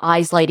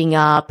 eyes lighting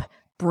up,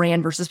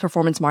 brand versus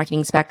performance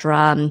marketing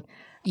spectrum,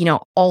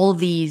 all of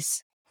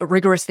these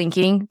rigorous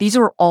thinking. These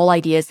are all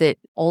ideas that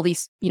all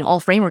these, all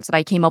frameworks that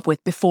I came up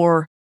with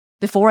before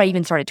I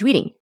even started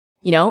tweeting,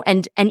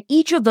 and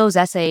each of those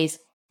essays,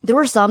 there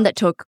were some that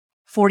took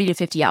 40 to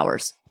 50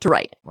 hours to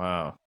write.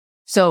 Wow.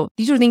 So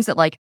these are things that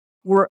like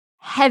were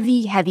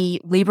heavy,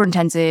 labor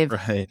intensive,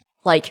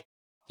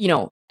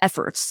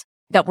 efforts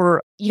that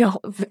were,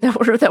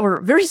 that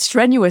were very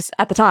strenuous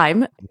at the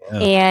time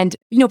and,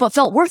 but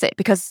felt worth it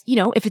because,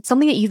 if it's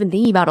something that you've been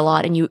thinking about a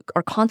lot and you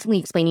are constantly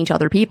explaining to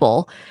other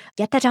people,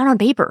 get that down on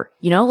paper,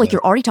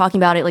 you're already talking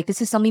about it. Like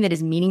this is something that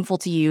is meaningful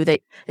to you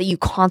that you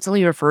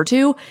constantly refer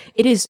to.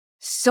 It is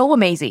so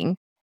amazing,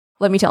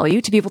 let me tell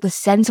you, to be able to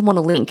send someone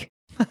a link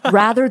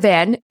rather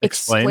than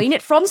explain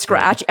it from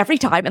scratch every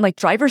time and like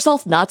drive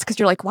yourself nuts because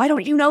you're like, why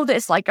don't you know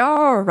this? Like,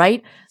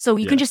 right? So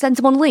you can just send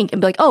someone a link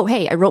and be like, oh,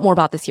 hey, I wrote more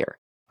about this here,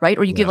 right?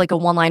 Or you give like a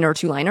 1-liner or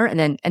 2-liner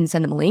and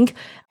send them a link.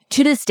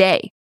 To this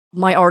day,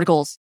 my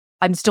articles,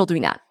 I'm still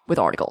doing that with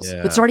articles.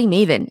 With starting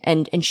Maven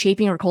and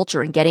shaping our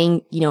culture and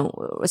getting,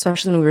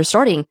 especially when we were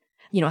starting,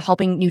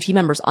 helping new team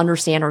members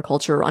understand our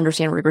culture,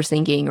 understand rigorous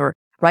thinking, or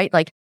right?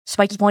 Like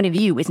spiky point of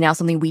view is now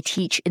something we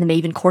teach in the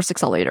Maven Course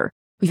Accelerator.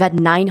 We've had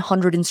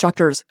 900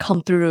 instructors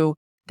come through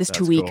this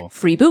 2-week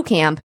free boot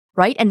camp,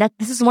 right? And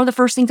this is one of the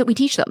first things that we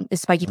teach them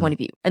is spiky point of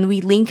view. And we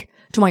link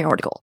to my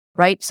article,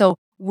 right? So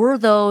were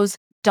those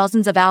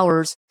dozens of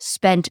hours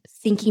spent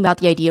thinking about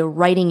the idea,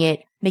 writing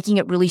it, making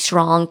it really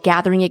strong,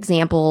 gathering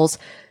examples,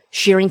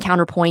 sharing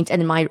counterpoints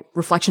and then my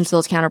reflections to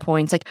those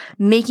counterpoints, like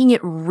making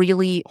it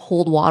really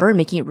hold water and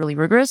making it really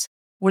rigorous.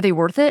 Were they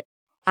worth it?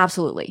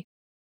 Absolutely.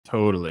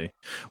 Totally.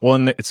 Well,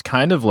 and it's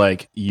kind of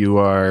like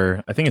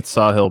I think it's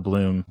Sahil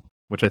Bloom,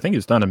 which I think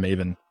has done a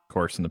Maven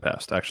course in the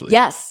past, actually.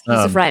 Yes, he's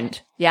a friend.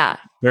 Yeah.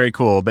 Very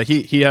cool. But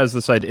he has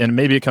this idea, and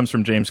maybe it comes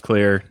from James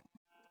Clear.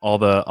 All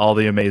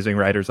the amazing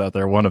writers out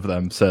there, one of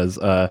them says,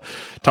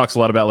 talks a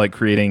lot about like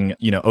creating,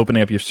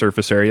 opening up your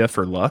surface area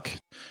for luck.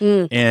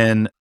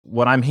 And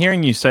what I'm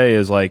hearing you say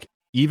is like,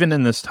 even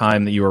in this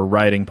time that you are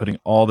writing, putting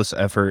all this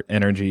effort,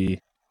 energy,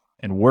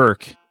 and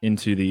work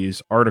into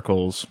these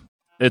articles,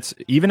 it's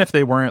even if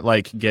they weren't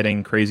like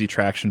getting crazy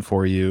traction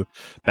for you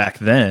back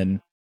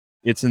then,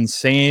 it's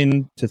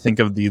insane to think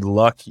of the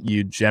luck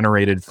you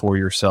generated for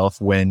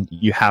yourself when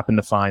you happened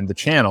to find the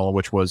channel,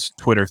 which was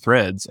Twitter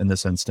Threads in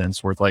this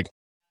instance, where it's like,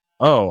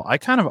 oh, I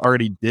kind of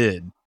already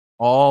did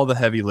all the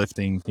heavy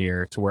lifting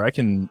here to where I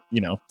can,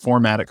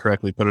 format it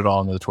correctly, put it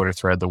all into the Twitter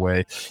thread the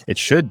way it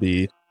should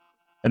be.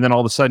 And then all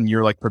of a sudden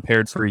you're like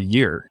prepared for a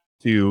year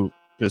to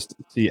just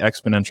see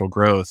exponential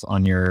growth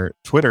on your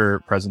Twitter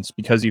presence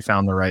because you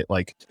found the right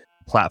like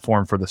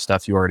platform for the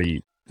stuff you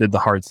already did the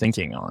hard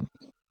thinking on.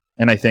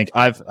 And I think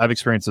I've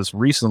experienced this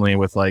recently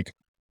with like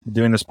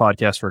doing this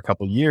podcast for a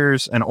couple of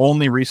years, and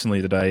only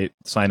recently did I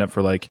sign up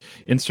for like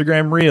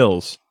Instagram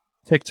Reels,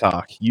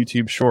 TikTok,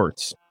 YouTube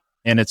Shorts.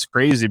 And it's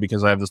crazy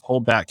because I have this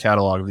whole back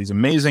catalog of these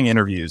amazing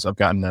interviews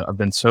I've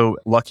been so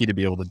lucky to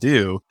be able to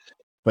do.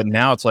 But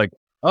now it's like,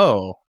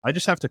 oh, I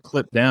just have to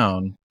clip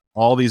down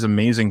all these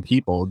amazing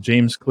people,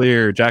 James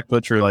Clear, Jack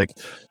Butcher, like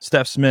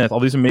Steph Smith, all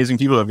these amazing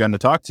people I've gotten to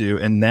talk to.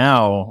 And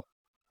now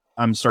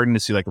I'm starting to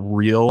see like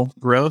real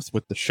growth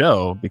with the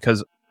show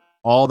because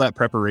all that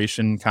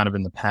preparation kind of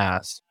in the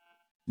past,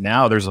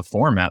 now there's a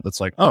format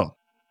that's like, oh,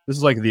 this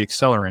is like the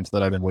accelerant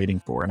that I've been waiting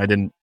for. And I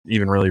didn't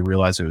even really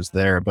realize it was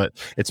there, but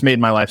it's made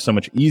my life so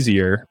much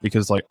easier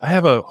because like I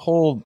have a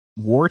whole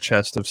war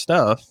chest of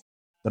stuff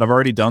that I've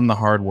already done the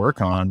hard work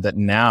on that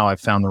now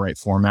I've found the right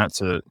format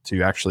to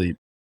actually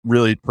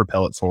really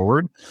propel it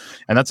forward.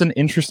 And that's an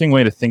interesting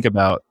way to think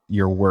about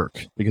your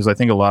work because I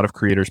think a lot of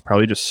creators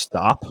probably just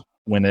stop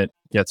when it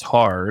gets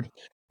hard,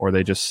 or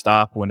they just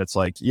stop when it's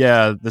like,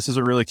 yeah, this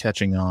isn't really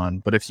catching on.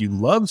 But if you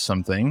love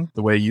something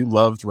the way you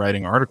loved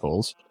writing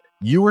articles,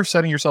 you were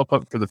setting yourself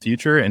up for the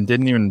future and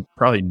didn't even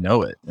probably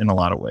know it in a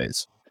lot of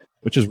ways,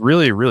 which is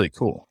really, really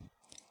cool.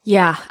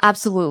 Yeah,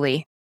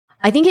 absolutely.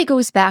 I think it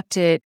goes back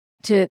to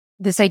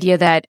this idea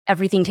that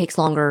everything takes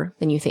longer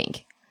than you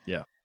think.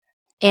 Yeah.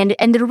 And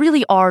there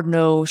really are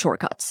no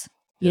shortcuts.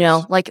 You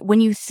know, like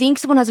when you think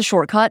someone has a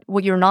shortcut,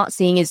 what you're not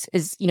seeing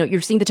is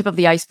you're seeing the tip of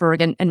the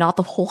iceberg and not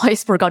the whole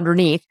iceberg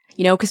underneath,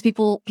 because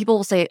people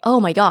will say,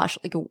 oh my gosh,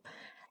 like,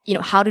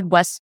 how did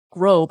Wes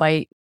grow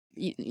by,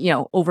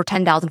 over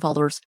 10,000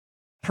 followers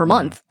per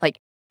month, like,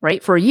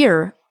 right, for a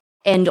year?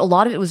 And a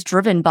lot of it was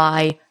driven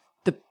by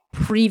the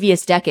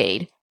previous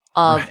decade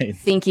of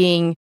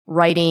thinking,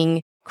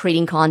 writing,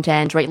 creating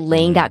content, right,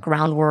 laying that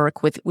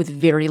groundwork with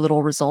very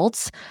little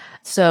results.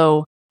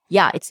 So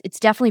yeah, it's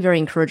definitely very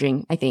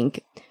encouraging, I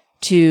think,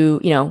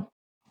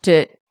 I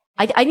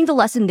think the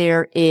lesson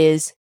there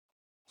is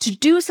to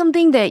do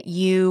something that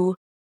you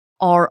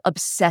are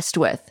obsessed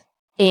with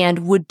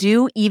and would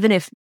do even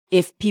if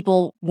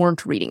people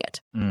weren't reading it.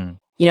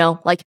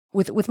 Like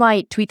with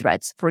my tweet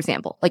threads, for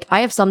example, like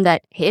I have some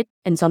that hit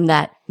and some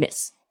that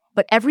miss,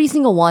 but every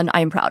single one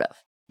I am proud of.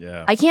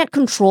 Yeah. I can't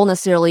control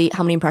necessarily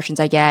how many impressions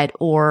I get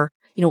or,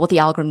 what the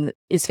algorithm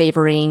is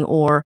favoring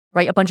or,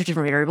 right, a bunch of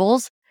different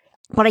variables.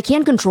 But I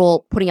can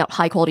control putting out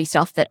high quality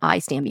stuff that I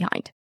stand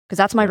behind because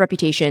that's my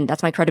reputation.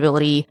 That's my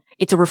credibility.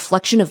 It's a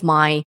reflection of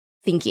my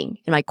thinking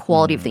and my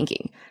quality of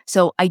thinking.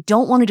 So I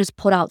don't want to just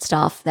put out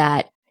stuff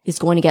that is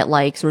going to get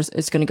likes or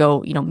is going to go,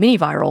 mini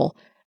viral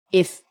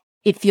if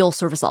it feels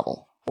surface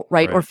level,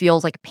 right? Or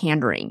feels like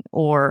pandering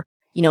or,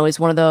 is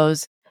one of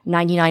those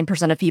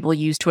 99% of people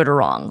use Twitter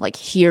wrong. Like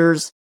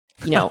here's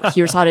how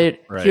to,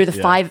 here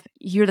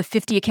are the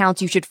 50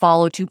 accounts you should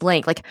follow to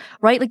blank. Like,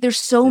 right? Like there's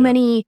so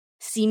many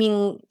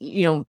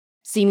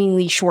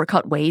seemingly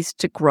shortcut ways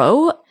to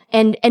grow.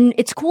 And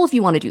it's cool if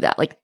you want to do that.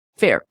 Like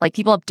fair. Like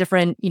people have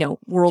different,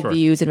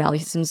 worldviews and value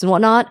systems and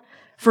whatnot.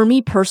 For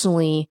me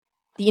personally,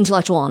 the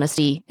intellectual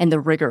honesty and the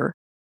rigor,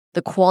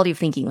 the quality of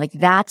thinking, like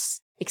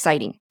that's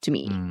exciting to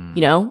me,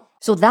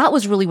 So that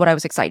was really what I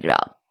was excited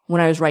about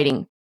when I was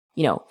writing,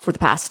 for the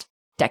past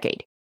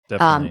decade.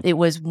 It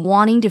was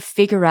wanting to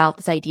figure out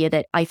this idea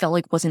that I felt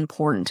like was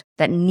important,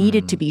 that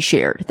needed to be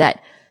shared,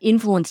 that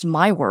influenced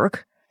my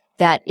work,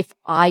 that if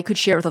I could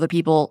share with other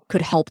people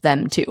could help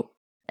them too.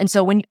 And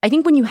so when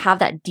you have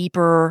that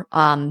deeper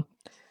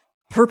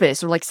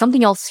purpose or like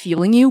something else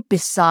fueling you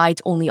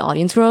besides only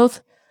audience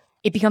growth,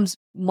 it becomes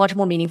much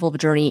more meaningful of a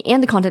journey,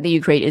 and the content that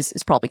you create is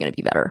probably going to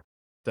be better.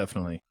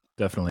 Definitely.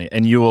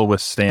 And you will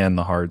withstand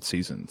the hard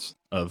seasons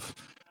of,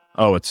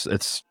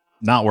 it's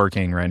not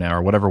working right now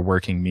or whatever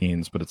working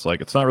means, but it's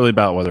like, it's not really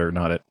about whether or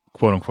not it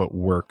quote unquote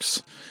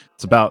works.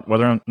 It's about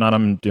whether or not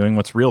I'm doing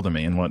what's real to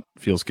me and what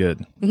feels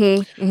good.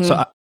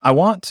 So I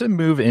want to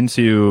move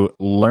into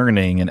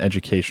learning and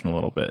education a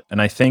little bit.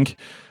 And I think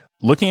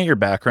looking at your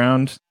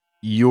background,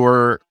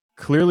 you're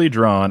clearly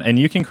drawn, and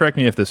you can correct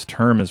me if this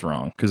term is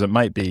wrong, because it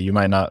might be, you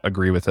might not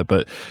agree with it,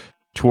 but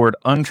toward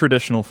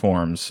untraditional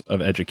forms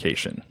of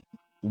education.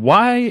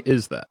 Why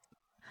is that?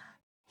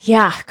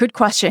 Yeah, good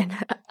question.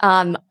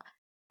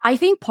 I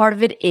think part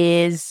of it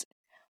is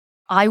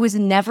I was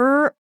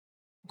never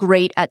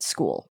great at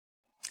school.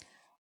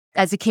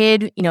 As a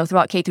kid,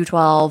 throughout K through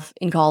 12,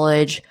 in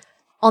college,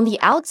 on the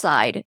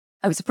outside,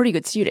 I was a pretty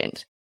good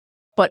student.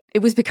 But it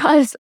was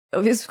because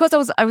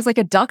I was like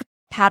a duck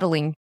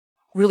paddling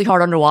really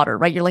hard underwater,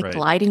 right? You're like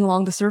gliding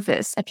along the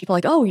surface, and people are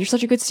like, oh, you're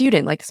such a good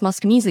student. Like, this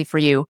must come easily for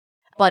you.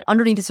 But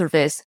underneath the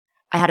surface,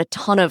 I had a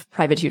ton of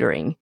private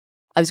tutoring.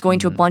 I was going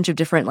to a bunch of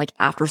different like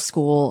after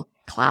school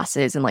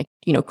classes and like,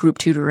 group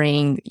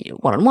tutoring,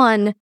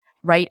 one-on-one,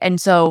 right?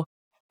 And so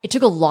it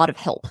took a lot of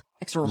help,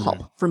 external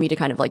help for me to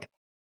kind of like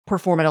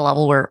perform at a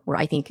level where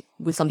I think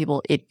with some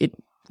people it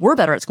were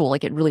better at school.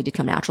 Like, it really did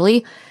come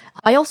naturally.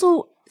 I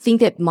also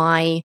think that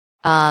my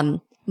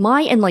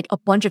and like a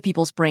bunch of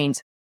people's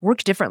brains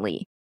work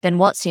differently than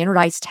what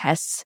standardized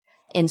tests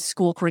and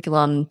school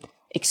curriculum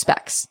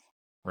expects.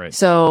 Right.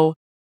 So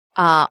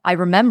I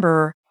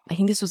remember, I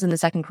think this was in the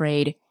second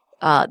grade,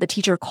 the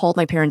teacher called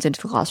my parents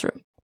into the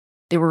classroom.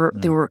 They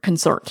were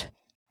concerned.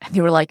 And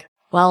they were like,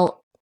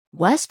 well,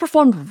 Wes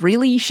performed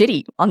really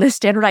shitty on this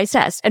standardized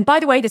test. And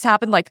by the way, this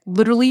happened like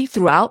literally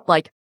throughout,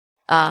 like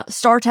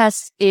STAR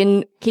tests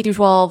in K through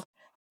 12,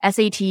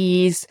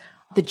 SATs,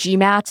 the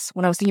GMATs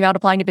when I was thinking about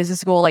applying to business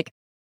school, like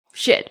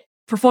shit,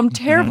 performed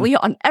terribly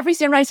on every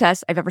standardized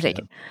test I've ever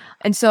taken.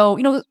 And so,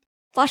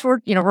 flash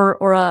forward,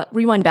 or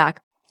rewind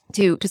back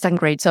to second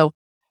grade. So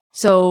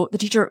the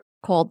teacher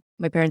called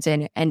my parents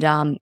in,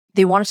 and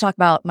they wanted to talk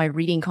about my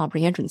reading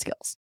comprehension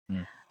skills.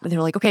 And they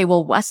were like, okay,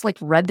 well, Wes like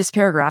read this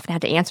paragraph and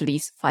had to answer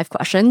these 5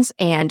 questions,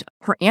 and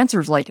her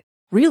answer's like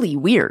really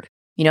weird,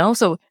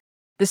 So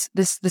this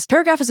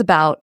paragraph is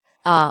about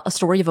a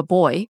story of a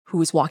boy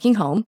who is walking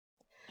home.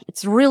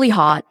 It's really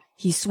hot.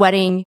 He's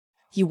sweating.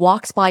 He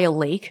walks by a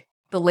lake.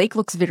 The lake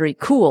looks very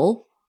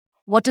cool.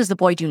 What does the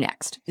boy do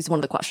next? Is one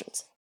of the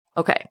questions.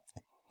 Okay.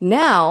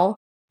 Now,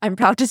 I'm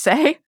proud to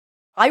say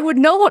I would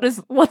know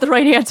what the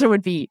right answer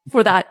would be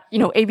for that,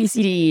 A, B,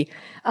 C, D.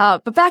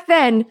 But back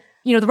then,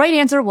 the right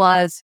answer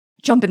was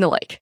jump in the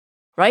lake,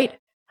 right?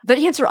 The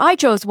answer I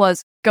chose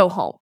was go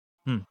home.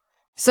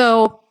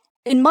 So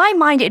in my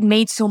mind, it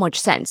made so much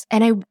sense.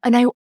 And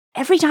I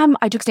every time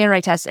I took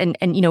standardized tests and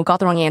got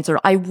the wrong answer,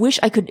 I wish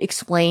I could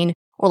explain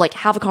or like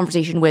have a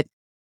conversation with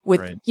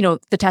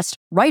the test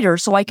writer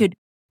so I could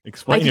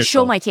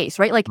show my case,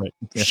 right? Like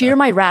share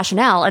my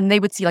rationale, and they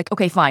would see like,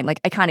 okay, fine,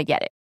 like I kind of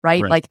get it,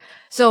 right? Like,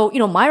 so,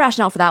 my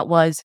rationale for that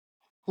was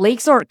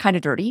lakes are kind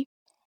of dirty,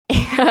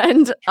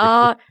 and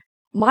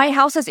my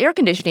house has air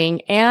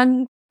conditioning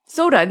and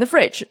soda in the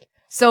fridge.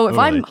 So if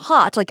I'm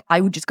hot, like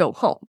I would just go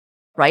home,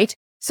 right?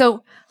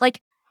 So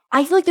like,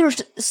 I feel like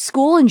there's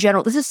school in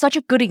general. This is such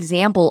a good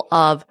example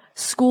of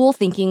school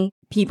thinking.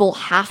 People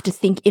have to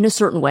think in a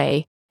certain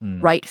way,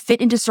 right?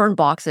 Fit into certain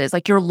boxes.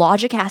 Like your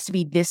logic has to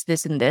be this,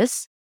 this, and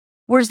this.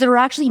 Whereas there are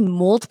actually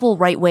multiple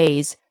right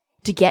ways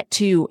to get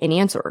to an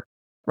answer,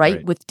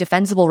 right? With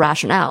defensible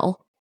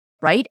rationale,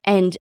 right?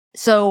 And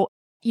so,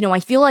 I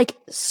feel like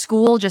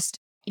school just,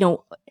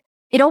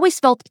 it always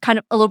felt kind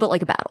of a little bit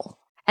like a battle.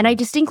 And I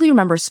distinctly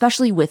remember,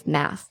 especially with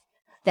math,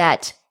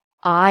 that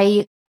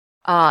there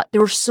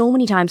were so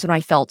many times when I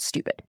felt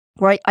stupid,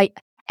 where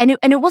and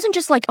it wasn't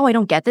just like, oh, I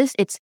don't get this.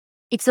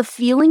 It's a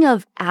feeling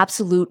of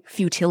absolute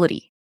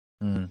futility,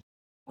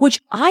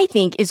 which I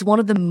think is one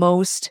of the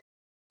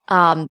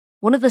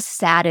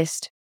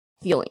saddest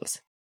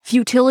feelings.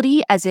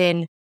 Futility, as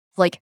in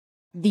like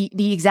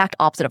the exact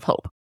opposite of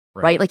hope,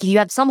 right? Like if you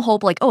have some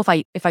hope, like, oh,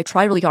 if I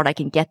try really hard, I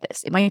can get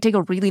this. It might take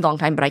a really long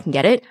time, but I can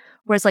get it.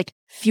 Whereas like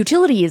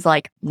futility is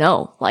like,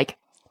 no, like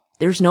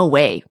there's no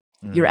way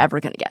you're ever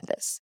going to get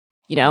this,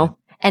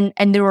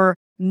 And there were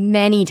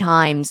many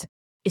times,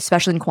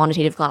 especially in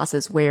quantitative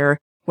classes, where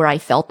I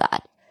felt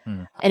that.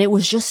 And it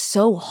was just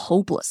so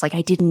hopeless. Like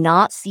I did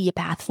not see a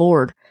path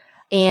forward.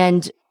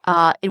 And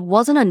it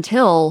wasn't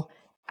until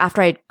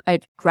after I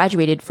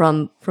graduated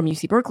from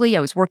UC Berkeley,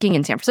 I was working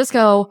in San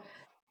Francisco,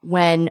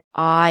 when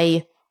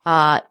I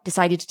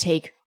decided to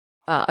take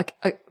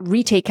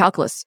retake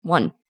Calculus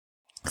 1,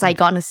 because I had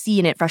gotten a C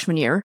in it freshman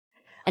year.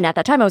 And at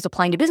that time I was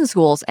applying to business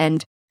schools,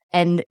 and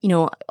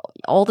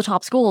all the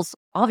top schools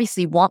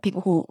obviously want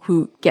people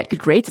who get good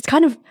grades. It's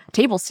kind of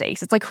table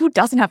stakes. It's like, who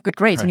doesn't have good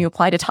grades when you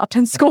apply to top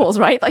 10 schools,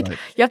 right? Like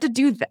you have to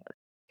do that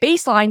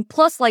baseline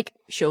plus like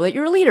show that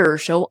you're a leader,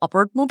 show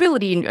upward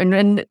mobility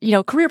and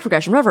career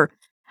progression, whatever.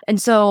 And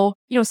so,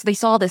 so they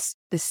saw this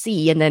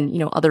C, and then,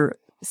 other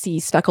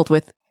C's speckled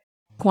with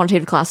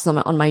quantitative classes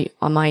on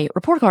my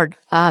report card,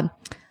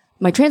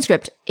 my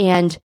transcript.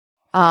 And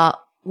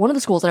one of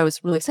the schools that I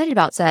was really excited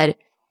about said,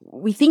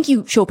 we think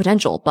you show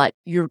potential, but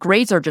your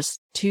grades are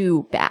just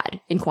too bad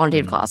in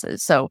quantitative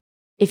classes. So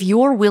if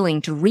you're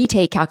willing to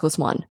retake Calculus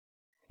 1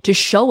 to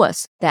show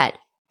us that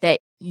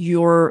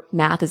your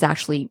math is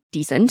actually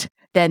decent,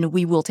 then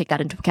we will take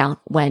that into account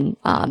when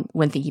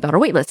thinking about our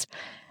waitlist.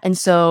 And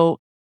so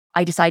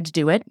I decided to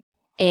do it.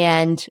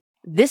 And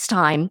this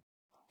time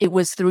it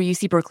was through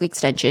UC Berkeley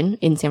Extension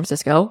in San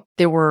Francisco.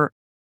 There were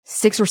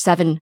 6 or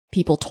 7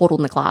 people total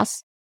in the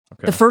class.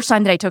 Okay. The first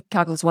time that I took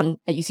Calculus 1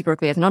 at UC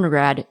Berkeley as an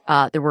undergrad,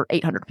 there were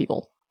 800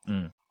 people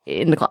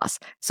in the class.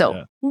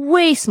 So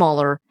way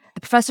smaller.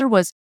 The professor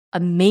was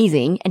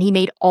amazing, and he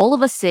made all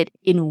of us sit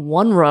in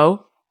one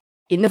row,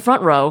 in the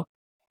front row,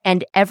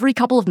 and every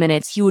couple of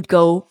minutes he would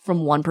go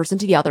from one person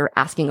to the other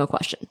asking a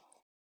question.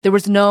 There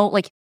was no,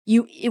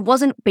 it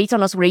wasn't based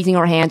on us raising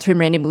our hands, him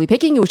randomly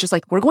picking. It was just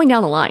like, we're going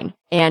down the line,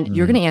 and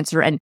you're going to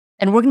answer, and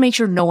we're going to make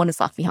sure no one is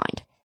left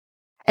behind.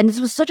 And this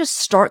was such a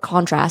stark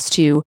contrast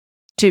to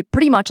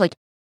pretty much like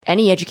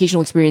any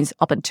educational experience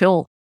up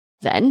until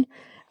then.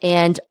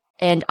 And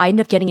I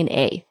ended up getting an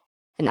A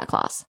in that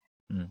class.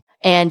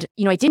 And,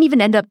 I didn't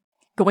even end up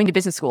going to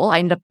business school. I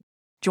ended up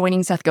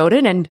joining Seth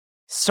Godin and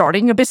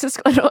starting an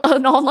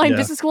online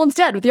business school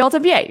instead with the Alt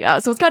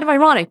MBA. So it's kind of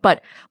ironic,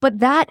 but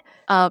that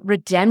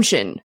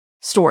redemption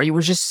story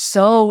was just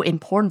so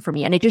important for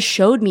me. And it just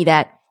showed me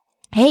that,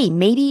 hey,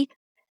 maybe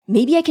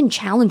I can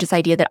challenge this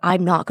idea that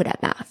I'm not good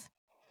at math,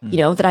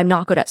 that I'm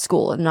not good at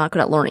school and not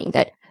good at learning,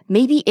 that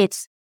maybe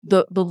it's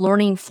the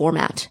learning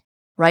format,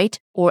 right?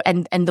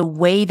 And the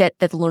way that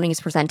the learning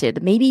is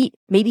presented.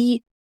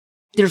 Maybe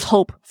there's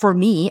hope for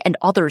me and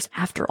others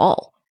after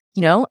all,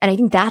 and I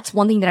think that's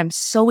one thing that I'm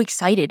so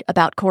excited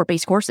about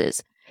cohort-based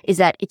courses is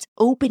that it's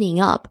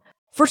opening up,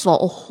 first of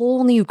all, a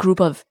whole new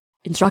group of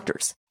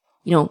instructors,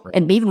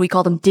 and maybe we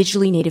call them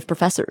digitally native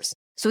professors.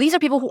 So these are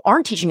people who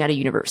aren't teaching at a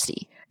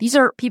university. These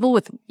are people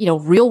with,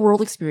 real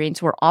world experience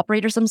who are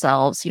operators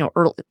themselves,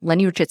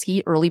 Lenny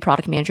Rachitsky, early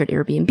product manager at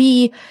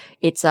Airbnb.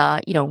 It's,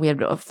 we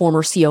have a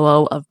former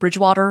COO of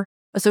Bridgewater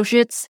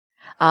Associates.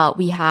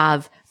 We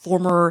have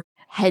former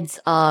heads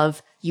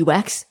of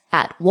UX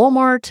at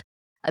Walmart,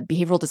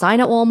 behavioral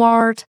design at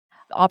Walmart,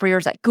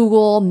 operators at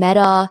Google,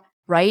 Meta,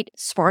 right?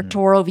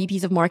 SparkToro,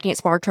 VPs of marketing at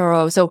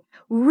SparkToro. So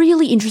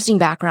really interesting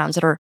backgrounds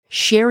that are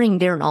sharing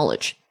their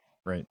knowledge.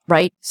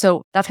 Right.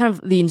 So that's kind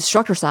of the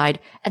instructor side.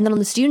 And then on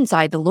the student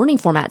side, the learning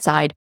format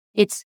side,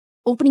 it's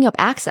opening up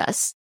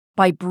access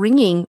by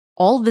bringing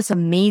all of this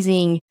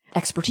amazing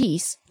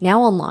expertise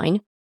now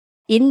online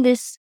in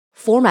this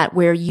format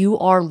where you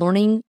are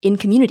learning in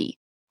community.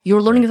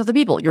 You're learning with other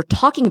people. You're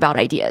talking about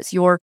ideas.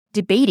 You're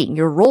debating.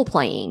 You're role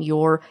playing.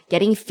 You're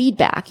getting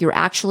feedback. You're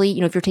actually,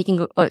 if you're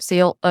taking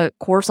a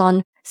course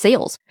on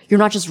sales, you're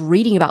not just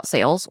reading about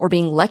sales or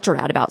being lectured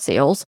at about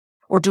sales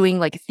or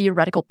doing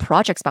theoretical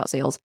projects about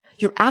sales.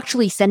 You're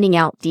actually sending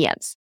out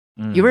DMs.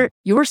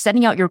 You're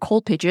sending out your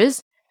cold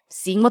pitches,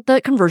 seeing what the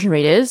conversion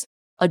rate is,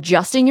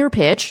 adjusting your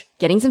pitch,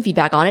 getting some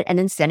feedback on it, and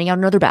then sending out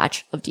another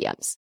batch of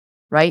DMs.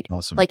 Right?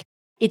 Awesome.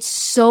 It's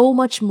so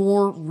much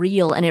more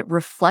real, and it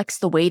reflects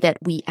the way that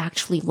we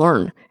actually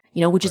learn,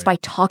 which is by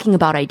talking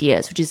about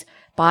ideas, which is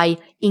by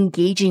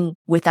engaging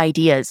with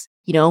ideas,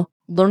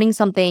 learning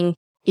something,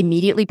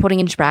 immediately putting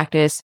it into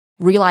practice,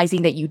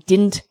 realizing that you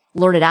didn't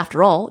learn it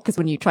after all, because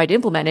when you tried to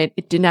implement it,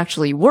 it didn't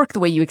actually work the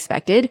way you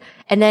expected,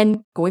 and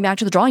then going back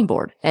to the drawing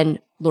board and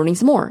learning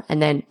some more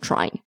and then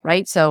trying,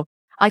 right? So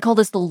I call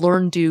this the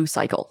learn-do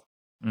cycle.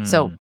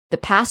 So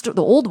the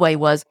old way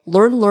was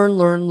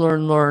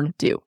learn,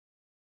 do.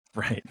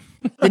 Right.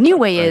 The new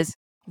way is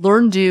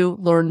learn, do.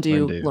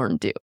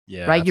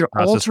 Yeah. Right. You're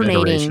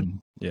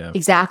alternating. Yeah.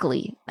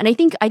 Exactly. And I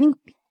think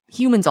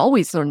humans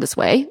always learn this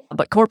way,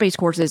 but cohort-based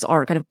courses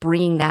are kind of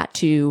bringing that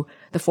to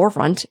the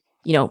forefront,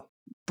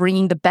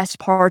 bringing the best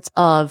parts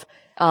of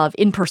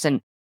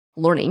in-person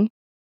learning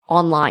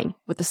online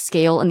with the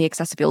scale and the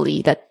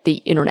accessibility that the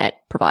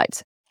internet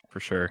provides. For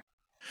sure.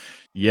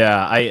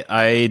 Yeah,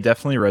 I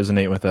definitely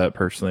resonate with that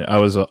personally. I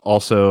was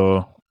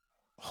also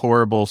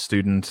horrible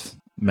student.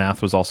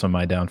 Math was also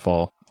my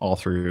downfall all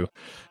through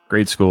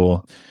grade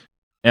school.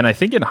 And I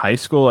think in high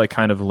school, I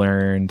kind of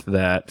learned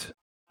that.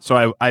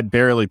 So I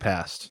barely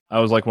passed. I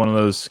was one of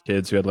those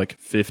kids who had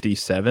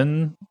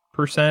 57%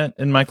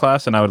 in my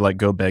class. And I would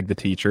go beg the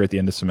teacher at the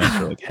end of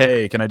semester,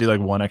 hey, can I do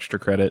 1 extra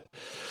credit?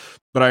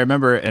 But I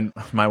remember, and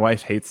my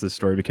wife hates this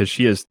story because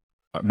she is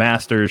a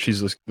master.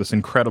 She's this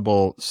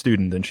incredible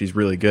student and she's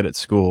really good at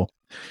school.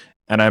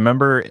 And I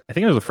remember, I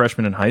think I was a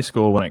freshman in high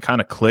school when it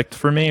kind of clicked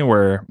for me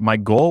where my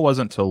goal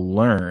wasn't to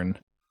learn.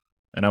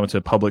 And I went to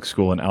a public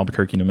school in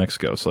Albuquerque, New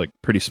Mexico. So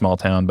pretty small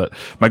town, but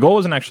my goal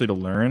wasn't actually to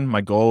learn. My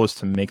goal was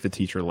to make the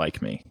teacher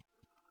like me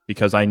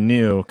because I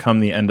knew come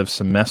the end of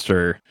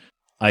semester,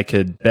 I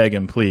could beg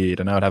and plead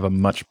and I would have a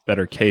much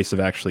better case of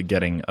actually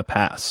getting a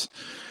pass.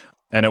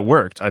 And it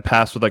worked. I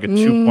passed with a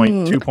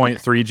 2.3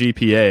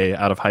 GPA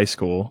out of high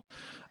school.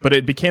 But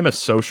it became a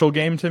social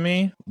game to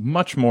me,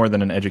 much more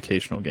than an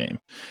educational game,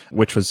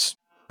 which was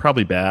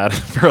probably bad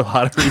for a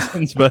lot of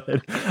reasons.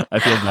 But I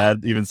feel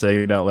bad even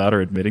saying it out loud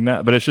or admitting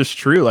that. But it's just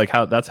true.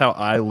 That's how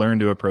I learned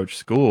to approach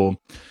school.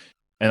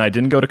 And I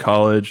didn't go to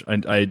college.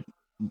 I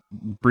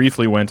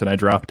briefly went and I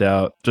dropped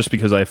out just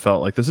because I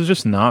felt this is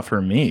just not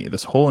for me.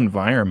 This whole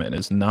environment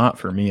is not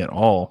for me at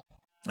all.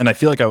 And I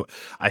feel like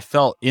I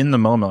felt in the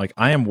moment like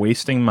I am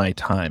wasting my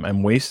time.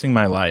 I'm wasting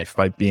my life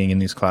by being in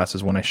these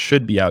classes when I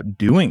should be out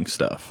doing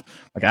stuff,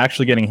 like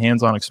actually getting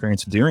hands-on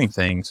experience doing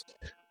things.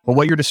 But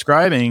what you're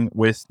describing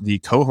with the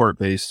cohort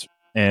based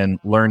and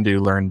learn,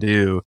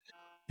 do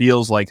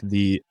feels like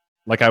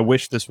I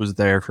wish this was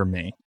there for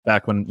me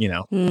back when,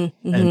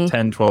 Mm-hmm. and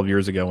 10, 12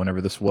 years ago,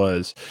 whenever this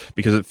was,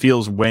 because it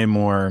feels way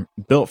more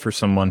built for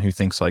someone who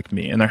thinks like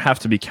me. And there have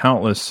to be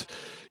countless,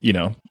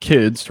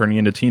 kids turning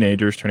into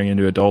teenagers, turning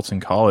into adults in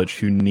college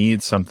who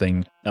need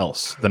something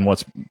else than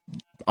what's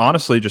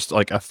honestly just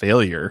like a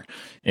failure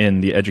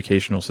in the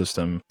educational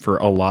system for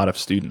a lot of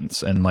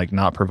students, and like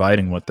not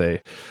providing what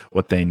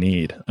they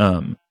need.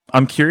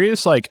 I'm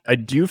curious, like, I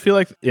do feel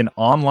like in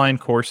online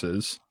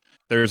courses,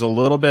 there's a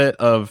little bit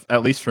of,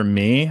 at least for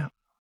me,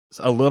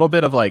 a little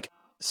bit of like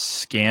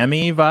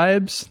scammy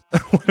vibes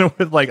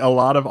with like a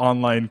lot of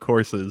online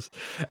courses.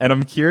 And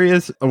I'm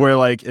curious where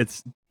like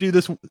it's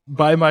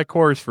buy my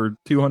course for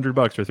 $200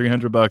 or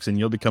 $300 and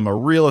you'll become a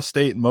real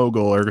estate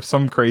mogul or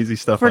some crazy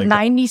stuff for like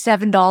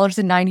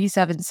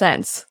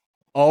 $97.97.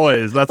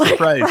 Always. That's the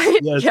price. Right?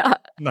 Yes. Yeah.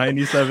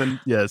 97.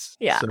 Yes.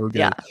 Yeah. So good.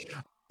 Yeah.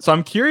 So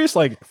I'm curious,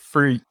 like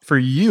for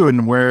you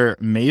and where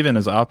Maven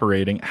is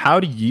operating, how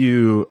do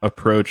you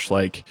approach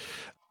like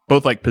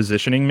both like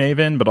positioning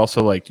Maven, but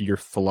also like your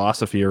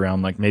philosophy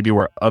around like maybe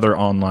where other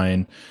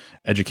online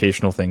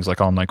educational things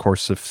like online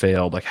courses have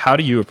failed? Like, how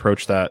do you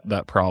approach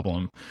that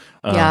problem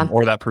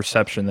or that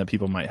perception that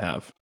people might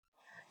have?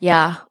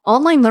 Yeah.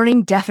 Online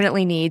learning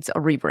definitely needs a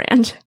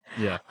rebrand.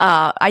 Yeah.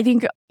 I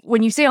think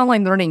when you say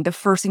online learning, the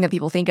first thing that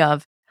people think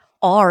of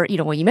are,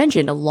 what you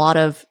mentioned, a lot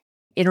of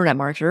internet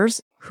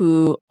marketers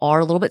who are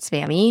a little bit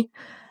spammy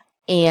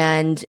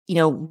and,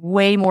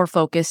 way more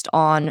focused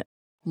on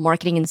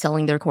marketing and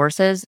selling their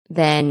courses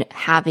than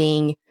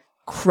having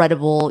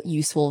credible,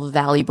 useful,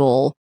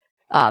 valuable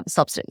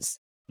substance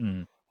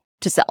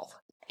to sell.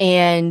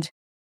 And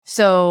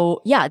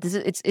so, yeah,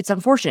 it's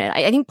unfortunate.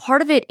 I think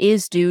part of it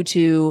is due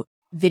to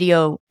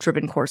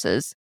video-driven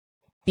courses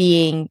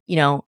being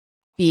the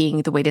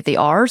way that they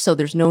are. So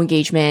there's no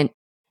engagement.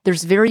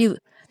 There's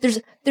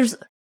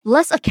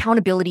less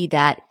accountability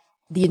that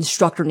the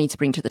instructor needs to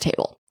bring to the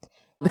table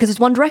because it's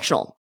one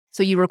directional.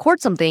 So you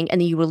record something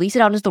and then you release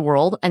it out into the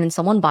world and then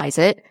someone buys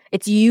it.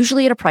 It's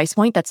usually at a price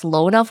point that's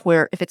low enough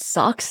where if it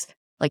sucks,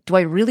 like, do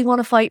I really want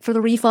to fight for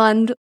the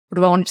refund or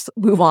do I want to just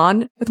move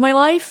on with my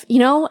life?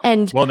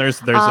 And well,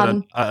 there's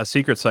a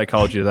secret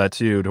psychology to that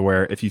too, to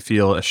where if you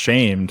feel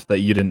ashamed that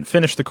you didn't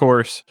finish the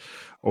course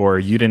or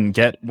you didn't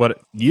get what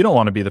you don't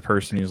want to be the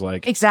person who's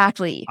like,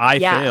 exactly, I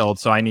failed,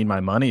 so I need my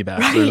money back.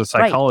 Right, so there's a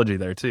psychology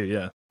there too.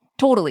 Yeah,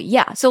 totally.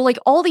 Yeah. So like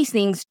all these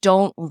things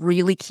don't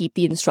really keep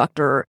the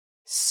instructor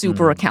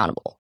super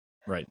accountable.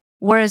 Right.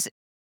 Whereas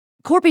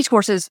core-based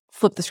courses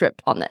flip the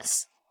script on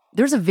this.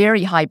 There's a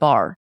very high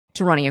bar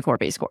to running a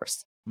core-based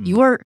course.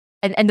 You are,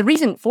 and the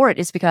reason for it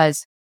is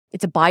because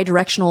it's a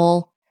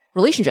bi-directional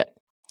relationship.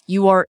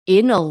 You are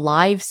in a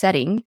live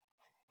setting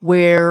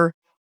where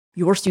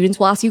your students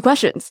will ask you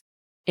questions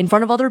in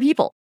front of other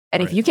people.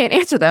 And if you can't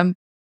answer them,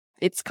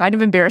 it's kind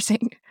of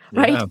embarrassing,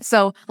 right? Yeah.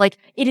 So like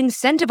it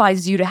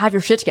incentivizes you to have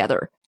your shit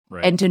together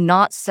and to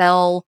not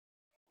sell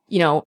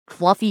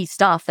fluffy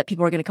stuff that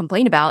people are going to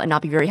complain about and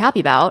not be very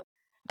happy about.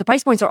 The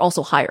price points are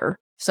also higher.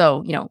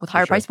 So, with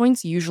higher price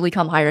points usually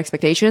come higher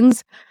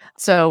expectations.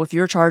 So if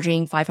you're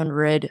charging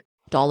 $500,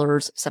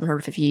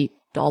 $750,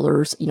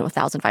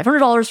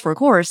 $1,500 for a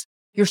course,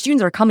 your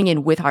students are coming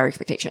in with higher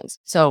expectations.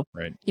 So,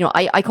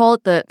 I call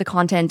it the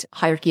content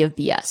hierarchy of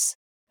BS.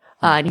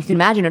 And you can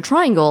imagine a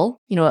triangle,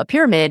 a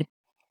pyramid,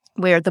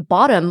 where the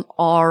bottom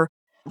are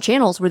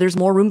channels where there's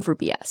more room for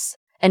BS.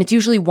 And it's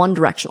usually one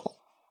directional.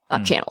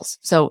 Channels.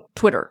 So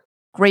Twitter,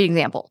 great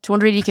example.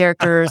 280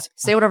 characters,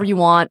 say whatever you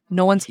want.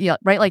 No one's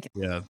right? Like,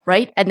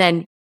 right?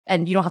 And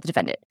you don't have to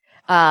defend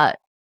it.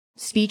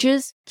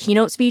 Speeches,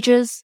 keynote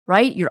speeches,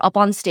 right? You're up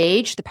on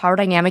stage. The power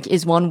dynamic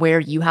is one where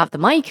you have the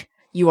mic,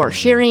 you are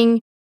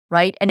sharing,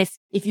 right? And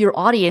if your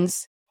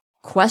audience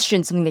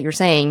questions something that you're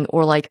saying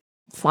or like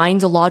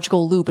finds a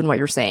logical loop in what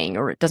you're saying,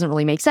 or it doesn't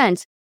really make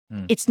sense,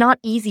 it's not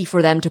easy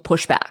for them to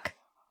push back.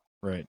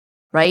 Right.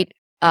 Right?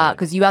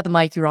 Because you have the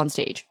mic, you're on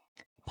stage.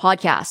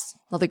 Podcasts,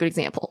 another good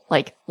example,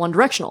 like one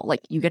directional,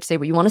 like you get to say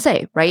what you want to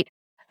say, right?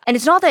 And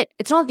it's not that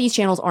these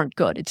channels aren't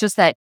good. It's just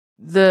that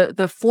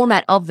the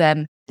format of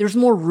them, there's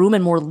more room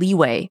and more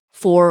leeway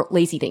for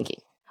lazy thinking.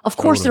 Of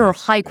course, there are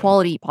high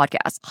quality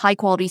podcasts, high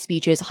quality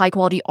speeches, high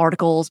quality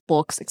articles,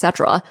 books,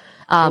 etc.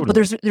 But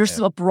there's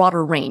a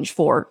broader range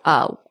for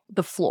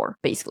the floor,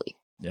 basically.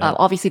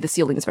 Obviously, the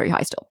ceiling is very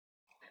high still.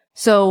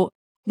 So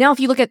now if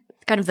you look at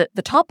kind of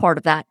the top part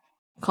of that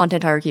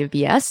content hierarchy of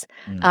BS,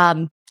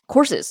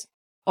 courses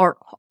are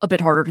a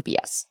bit harder to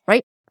BS,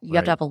 right? You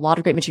have to have a lot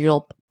of great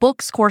material,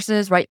 books,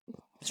 courses, right?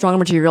 Stronger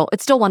material.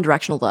 It's still one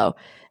directional though.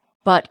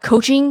 But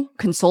coaching,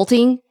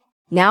 consulting,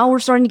 now we're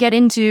starting to get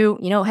into,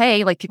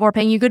 hey, like people are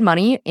paying you good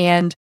money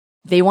and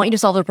they want you to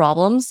solve their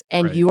problems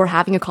and you are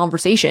having a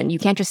conversation. You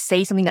can't just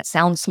say something that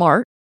sounds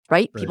smart,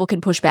 right? People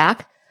can push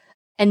back.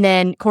 And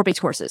then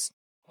core-based courses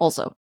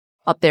also.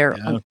 up there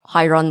Yeah.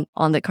 higher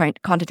on the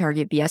content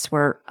target BS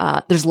where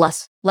there's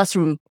less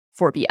room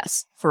for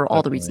BS for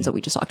all the reasons that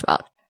we just talked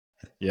about.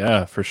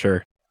 Yeah, for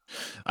sure.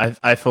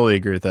 I fully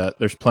agree with that.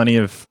 There's plenty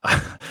of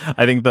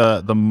I think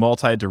the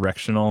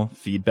multi-directional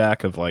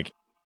feedback of like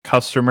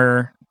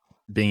customer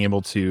being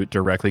able to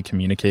directly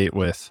communicate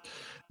with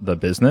the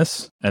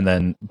business and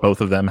then both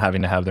of them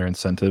having to have their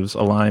incentives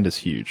aligned is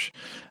huge.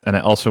 And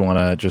I also want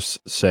to just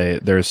say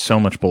there's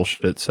so much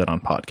bullshit said on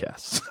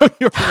podcasts.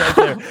 You're right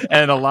there.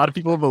 And a lot of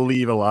people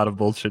believe a lot of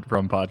bullshit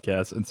from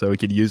podcasts. And so we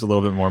could use a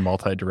little bit more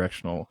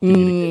multi-directional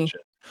communication.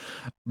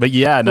 But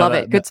yeah, no, love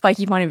it. Good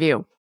spiky point of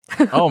view.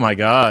 Oh my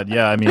God.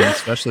 Yeah. I mean,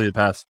 especially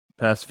the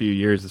past few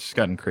years, it's just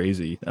gotten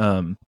crazy.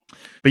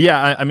 But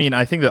yeah, I mean,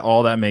 I think that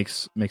all that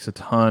makes a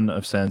ton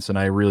of sense, and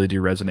I really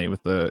do resonate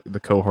with the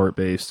cohort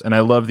based, and I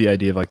love the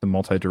idea of like the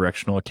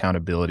multi-directional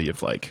accountability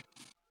of like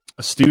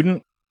a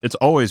student. It's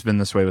always been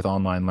this way with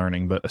online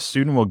learning, but a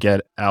student will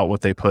get out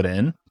what they put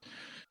in,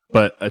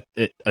 but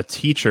a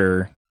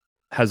teacher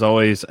has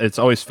always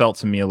felt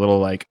to me a little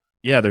like,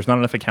 yeah, there's not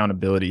enough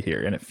accountability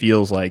here, and it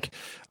feels like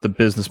the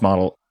business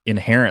model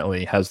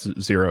inherently has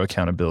zero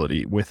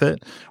accountability with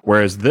it,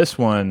 whereas this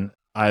one,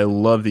 I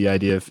love the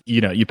idea of,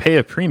 you pay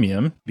a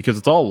premium because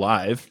it's all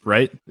live,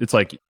 right? It's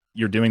like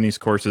you're doing these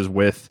courses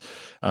with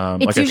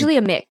it's usually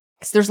a mix.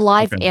 There's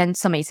live and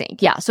some async.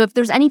 Yeah. So if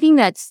there's anything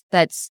that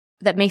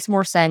makes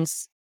more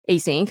sense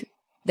async,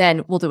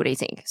 then we'll do it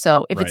async.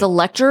 So if it's a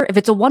lecture, if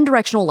it's a one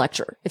directional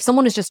lecture, if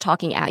someone is just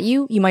talking at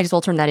you, you might as well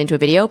turn that into a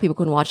video. People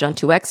can watch it on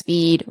 2x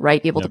speed,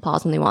 right? Be able to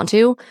pause when they want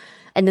to.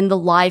 And then the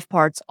live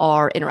parts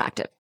are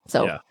interactive.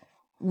 So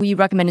we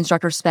recommend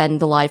instructors spend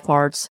the live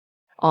parts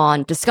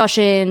on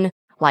discussion,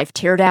 live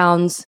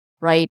teardowns,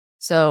 right?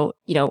 So,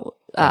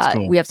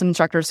 cool. We have some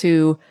instructors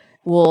who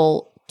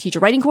will teach a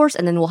writing course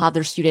and then we'll have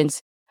their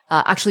students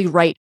actually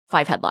write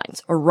 5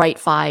 headlines or write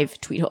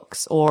 5 tweet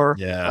hooks or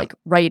like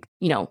write,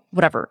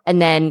 whatever.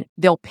 And then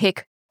they'll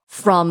pick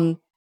from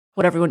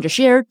what everyone just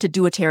shared to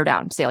do a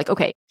teardown. Say like,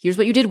 okay, here's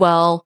what you did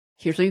well.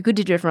 Here's what you could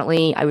do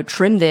differently. I would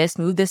trim this,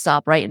 move this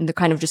up, right? And to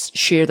kind of just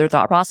share their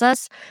thought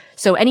process.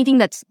 So anything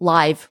that's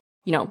live,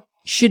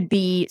 should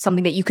be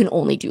something that you can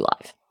only do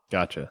live.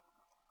 Gotcha.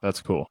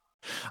 That's cool.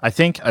 I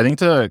think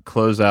to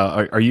close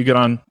out, are you good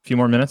on a few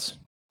more minutes?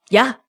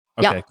 Yeah.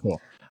 Okay, cool.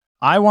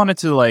 I wanted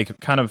to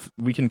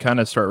we can kind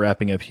of start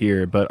wrapping up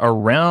here, but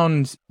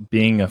around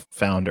being a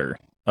founder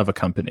of a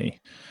company,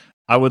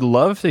 I would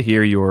love to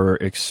hear your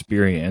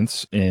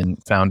experience in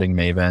founding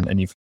Maven, and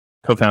you've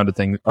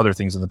co-founded other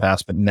things in the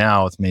past, but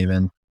now with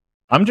Maven,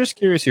 I'm just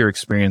curious your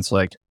experience,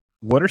 like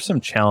what are some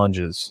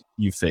challenges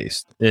you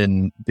faced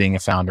in being a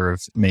founder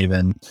of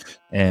Maven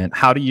and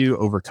how do you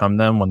overcome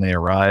them when they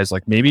arise?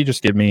 Like maybe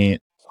just give me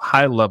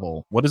high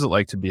level, what is it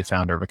like to be a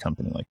founder of a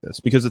company like this?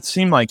 Because it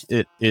seemed like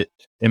it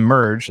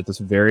emerged at this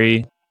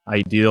very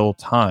ideal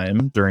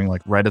time during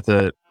like right at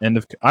the end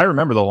of, I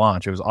remember the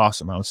launch. It was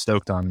awesome. I was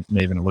stoked on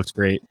Maven. It looks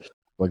great.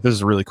 Like this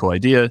is a really cool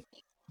idea.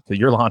 So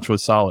your launch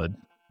was solid,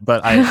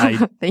 but I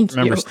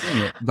remember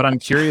seeing it, but I'm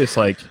curious,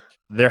 like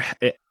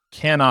it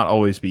cannot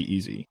always be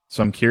easy.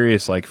 So I'm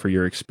curious, like for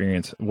your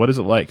experience, what is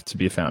it like to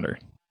be a founder?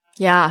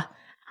 Yeah,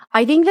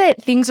 I think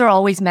that things are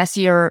always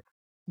messier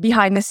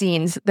behind the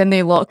scenes than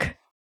they look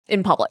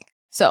in public.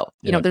 So,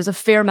 there's a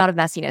fair amount of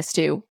messiness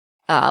too,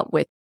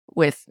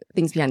 with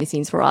things behind the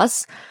scenes for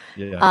us.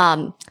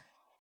 I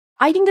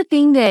think the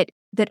thing that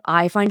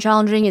I find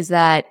challenging is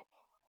that,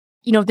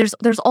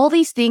 there's all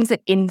these things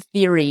that in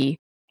theory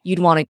you'd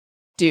want to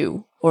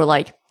do or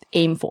like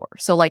aim for.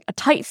 So like a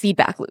tight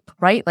feedback loop,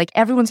 right? Like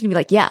everyone's gonna be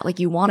like, yeah, like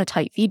you want a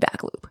tight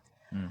feedback loop.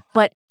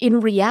 But in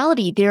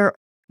reality, there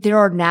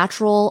are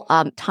natural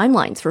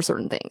timelines for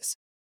certain things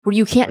where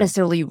you can't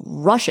necessarily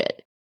rush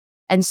it.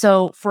 And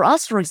so for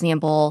us, for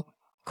example,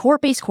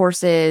 cohort-based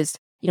courses,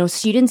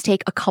 students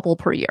take a couple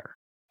per year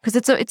because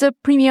it's a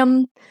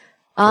premium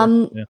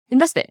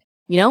investment.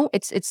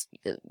 It's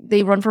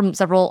they run from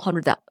several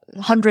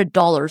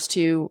 $100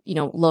 to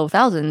low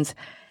thousands,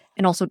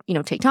 and also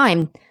take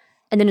time.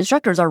 And then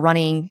instructors are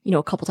running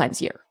a couple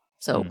times a year,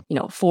 so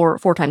four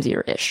times a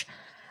year ish.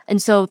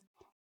 And so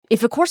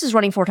if a course is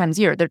running 4 times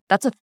a year,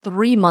 that's a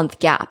 3-month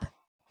gap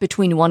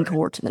between one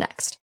cohort to the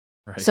next.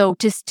 Right. So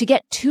to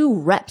get 2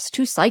 reps,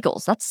 2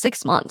 cycles, that's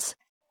 6 months,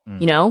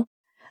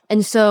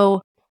 And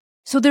so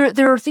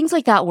there are things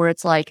like that where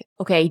it's like,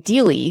 okay,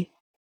 ideally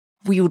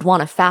we would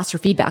want a faster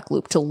feedback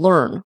loop to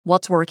learn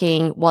what's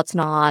working, what's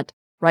not,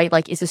 right?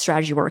 Like, is this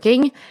strategy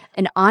working?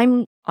 And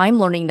I'm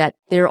learning that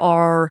there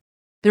are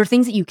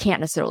things that you can't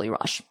necessarily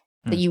rush,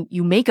 that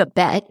you make a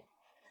bet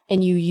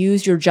and you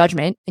use your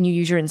judgment and you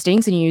use your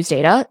instincts and you use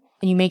data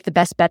and you make the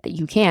best bet that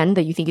you can,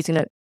 that you think is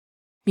going to,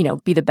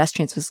 be the best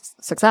chance of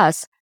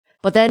success.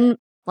 But then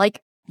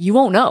like, you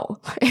won't know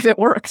if it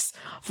works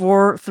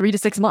for 3 to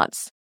 6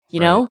 months,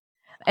 know?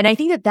 And I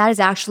think that is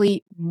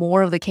actually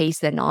more of the case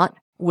than not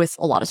with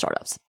a lot of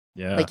startups.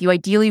 Yeah. Like you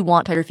ideally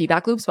want tighter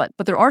feedback loops, but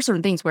there are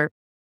certain things where,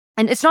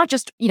 and it's not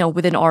just,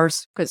 within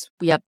ours, because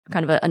we have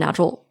kind of a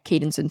natural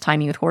cadence and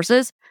timing with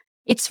courses.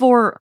 It's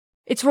for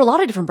it's for a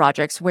lot of different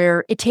projects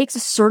where it takes a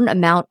certain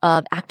amount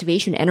of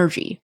activation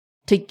energy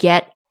to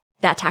get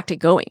that tactic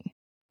going.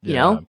 You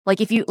know,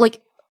 like if you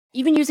like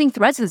even using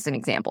threads as an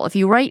example, if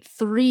you write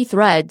 3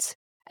 threads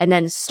and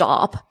then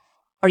stop,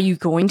 are you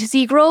going to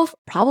see growth?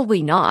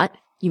 Probably not.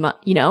 You might,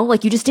 you know,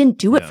 like you just didn't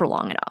do it for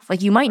long enough.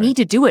 Like you might need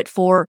to do it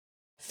for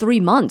 3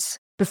 months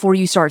before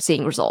you start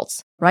seeing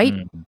results, right?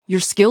 Your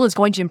skill is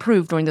going to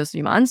improve during those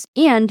 3 months,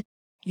 and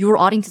your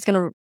audience is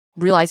going to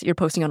realize that you're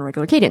posting on a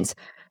regular cadence.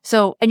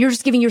 So, and you're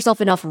just giving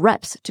yourself enough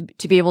reps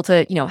to be able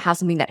to, you know, have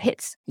something that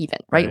hits even,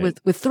 right?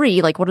 With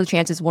 3, like what are the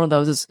chances one of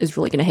those is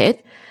really going to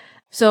hit?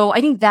 So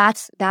I think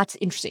that's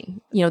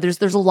interesting. You know,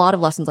 there's a lot of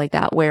lessons like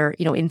that where,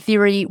 you know, in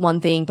theory, one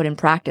thing, but in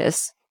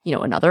practice, you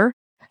know, another.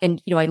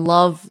 And, you know, I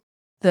love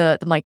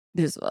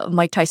there's a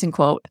Mike Tyson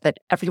quote that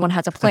everyone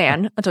has a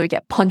plan until you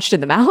get punched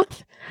in the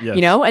mouth,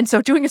 you know? And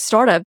so doing a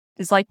startup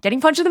is like getting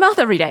punched in the mouth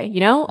every day,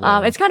 you know?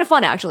 It's kind of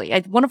fun, actually.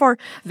 One of our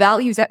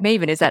values at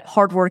Maven is that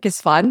hard work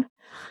is fun.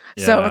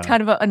 So it's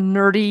kind of a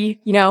nerdy,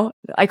 you know,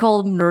 I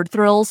call them nerd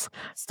thrills.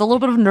 It's a little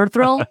bit of a nerd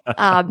thrill.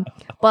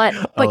 But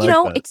you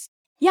know, it's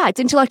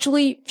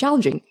intellectually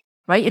challenging,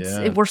 right?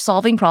 We're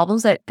solving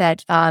problems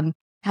that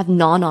have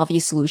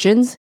non-obvious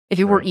solutions. If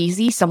it were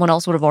easy, someone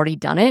else would have already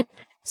done it.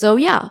 So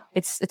yeah,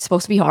 it's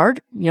supposed to be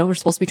hard. You know, we're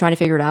supposed to be trying to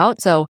figure it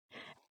out. So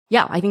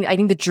yeah, I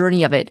think the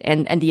journey of it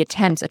and the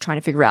attempts at trying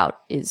to figure out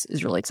is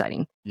really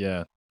exciting.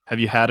 Yeah. Have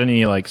you had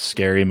any like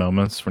scary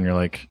moments when you're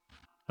like,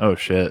 oh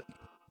shit,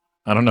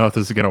 I don't know if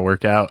this is going to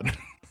work out?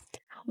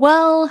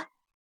 Well,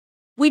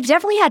 we've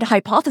definitely had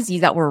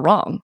hypotheses that were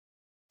wrong.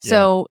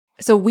 So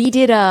we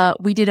did a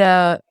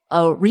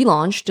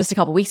relaunch just a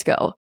couple weeks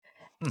ago.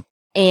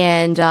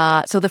 And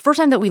so the first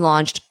time that we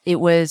launched, it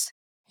was,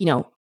 you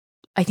know,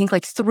 I think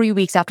like 3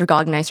 weeks after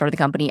Gog and I started the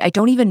company. I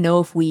don't even know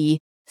if we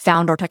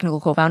found our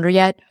technical co-founder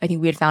yet. I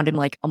think we had found him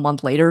like a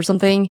month later or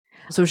something.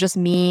 So it was just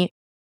me,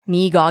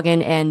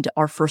 Goggin, and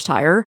our first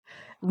hire.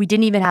 We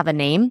didn't even have a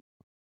name.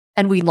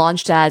 And we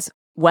launched as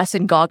Wes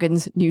and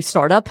Goggin's new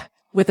startup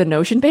with a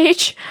Notion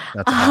page.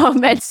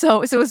 And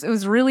so it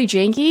was really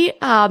janky.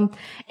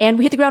 And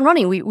we hit the ground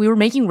running. We were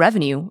making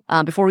revenue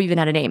before we even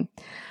had a name.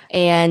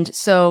 And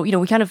so, you know,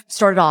 we kind of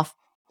started off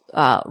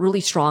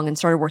really strong and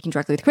started working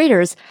directly with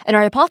creators. And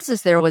our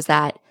hypothesis there was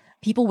that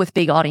people with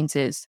big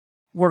audiences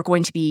were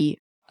going to be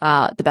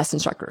the best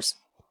instructors.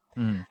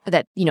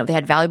 That, you know, they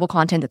had valuable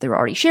content that they were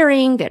already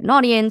sharing, they had an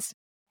audience,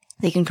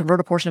 they can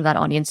convert a portion of that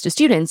audience to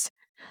students.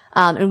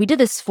 And we did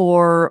this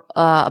for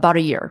about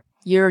a year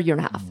and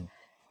a half.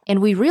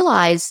 And we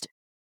realized,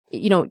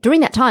 you know,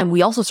 during that time,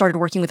 we also started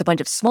working with a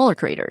bunch of smaller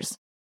creators.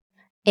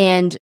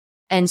 And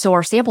so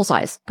our sample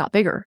size got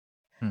bigger.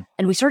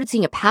 And we started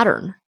seeing a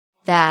pattern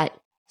that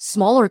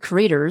smaller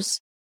creators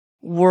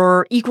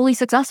were equally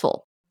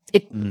successful.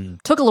 It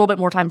took a little bit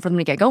more time for them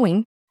to get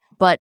going,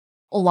 but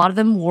a lot of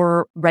them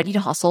were ready to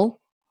hustle.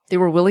 They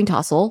were willing to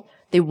hustle.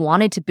 They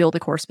wanted to build a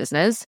course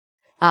business.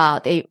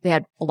 They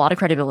had a lot of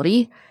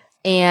credibility,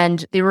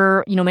 and they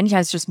were, you know, many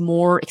times just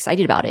more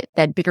excited about it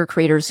than bigger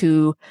creators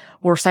who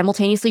were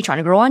simultaneously trying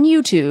to grow on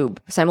YouTube,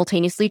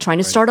 simultaneously trying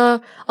to start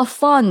a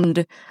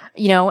fund,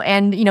 you know,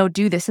 and, you know,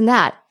 do this and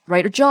that,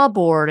 write a job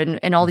board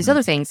and all these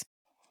other things.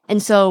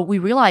 And so we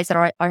realized that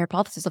our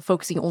hypothesis of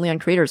focusing only on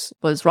creators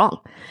was wrong.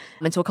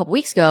 And so a couple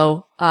weeks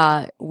ago,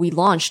 we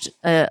launched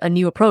a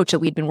new approach that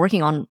we'd been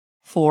working on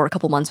for a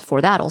couple months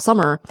before that, all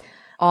summer,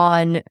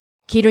 on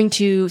catering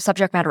to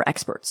subject matter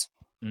experts,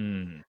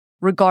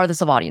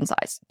 regardless of audience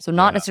size. So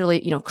not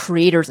necessarily, you know,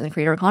 creators in the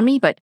creator economy,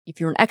 but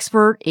if you're an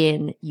expert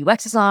in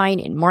UX design,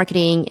 in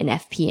marketing, in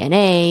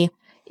FP&A,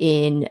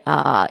 in,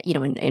 you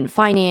know, in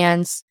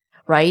finance,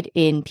 right,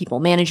 in people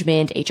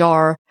management,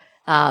 HR,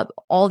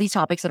 all these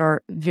topics that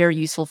are very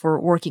useful for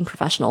working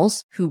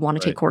professionals who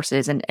want to take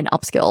courses and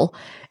upskill.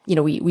 You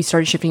know, we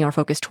started shifting our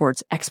focus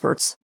towards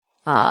experts,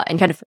 and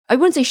kind of, I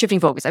wouldn't say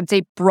shifting focus, I'd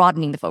say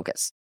broadening the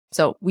focus.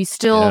 So we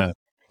still,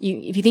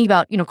 if you think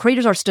about, you know,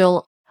 creators are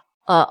still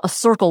a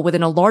circle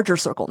within a larger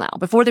circle now.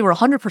 Before they were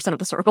 100% of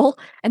the circle,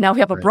 and now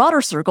we have a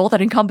broader circle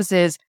that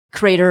encompasses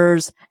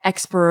creators,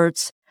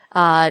 experts,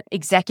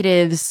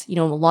 executives. You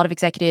know, a lot of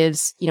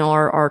executives, you know,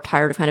 are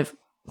tired of kind of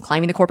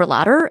climbing the corporate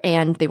ladder,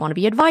 and they want to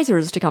be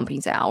advisors to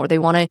companies now, or they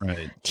want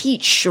to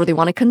teach, or they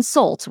want to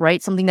consult,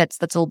 right? Something that's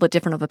a little bit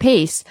different of a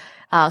pace.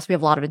 So we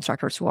have a lot of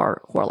instructors who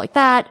are like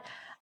that.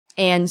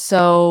 And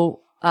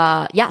so,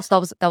 so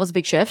that was a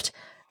big shift.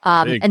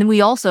 And then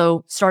we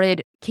also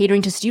started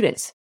catering to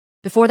students.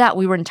 Before that,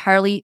 we were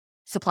entirely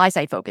supply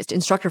side focused,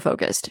 instructor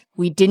focused.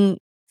 We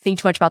didn't think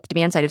too much about the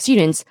demand side of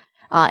students.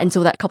 And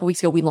so that couple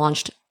weeks ago, we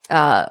relaunched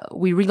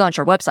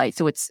our website.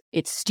 So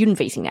it's student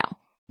facing now.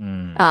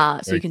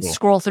 So you can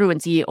scroll through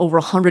and see over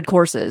 100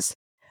 courses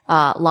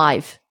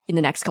live in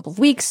the next couple of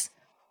weeks,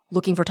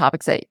 looking for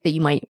topics that you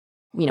might,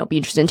 you know, be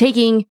interested in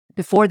taking.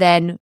 Before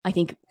then, I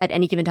think at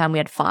any given time we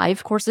had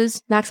 5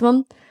 courses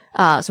maximum.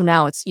 So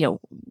now it's, you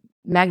know,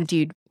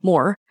 magnitude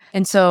more.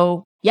 And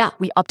so, yeah,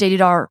 we updated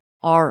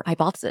our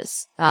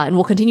hypothesis, and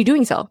we'll continue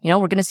doing so. You know,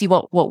 we're going to see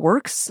what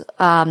works,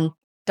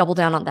 double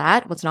down on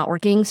that. What's not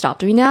working, stop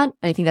doing that.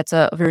 And I think that's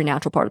a very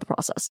natural part of the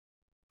process.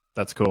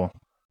 That's cool.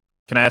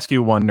 Can I ask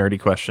you one nerdy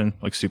question,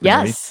 like super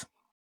nerdy? Yes.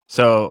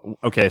 So,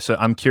 okay, so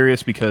I'm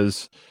curious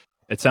because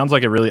it sounds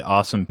like a really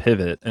awesome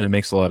pivot and it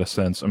makes a lot of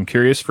sense. I'm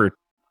curious for,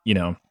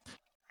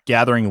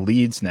 gathering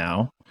leads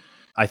now.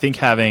 I think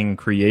having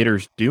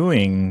creators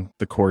doing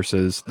the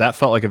courses, that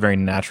felt like a very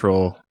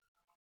natural,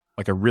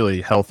 like a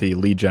really healthy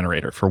lead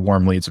generator for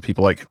warm leads of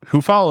people like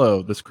who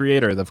follow this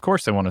creator. Of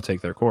course, they want to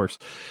take their course.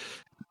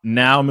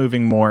 Now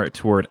moving more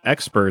toward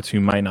experts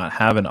who might not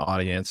have an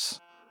audience.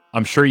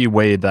 I'm sure you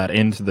weighed that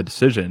into the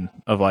decision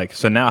of like,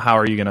 so now how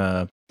are you going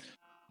to,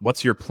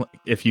 what's your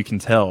if you can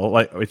tell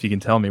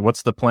me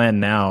what's the plan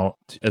now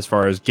as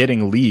far as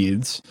getting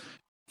leads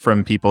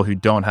from people who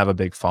don't have a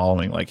big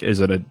following? Like, is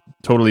it a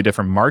totally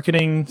different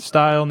marketing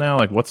style now?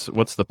 Like,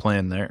 what's the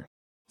plan there?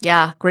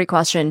 Yeah, great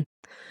question.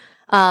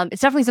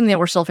 It's definitely something that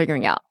we're still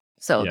figuring out.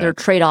 So there are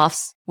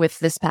trade-offs with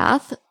this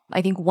path.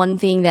 I think one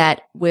thing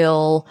that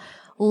will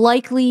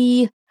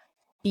likely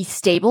be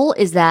stable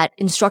is that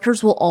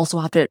instructors will also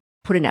have to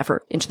put an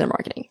effort into their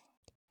marketing.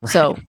 Right.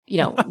 So,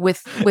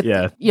 with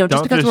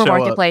just because we're a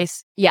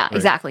marketplace, right.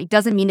 Exactly.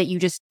 Doesn't mean that you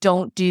just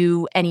don't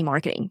do any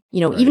marketing.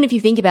 Right. Even if you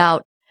think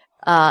about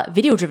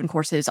video-driven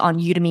courses on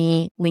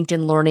Udemy,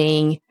 LinkedIn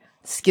Learning,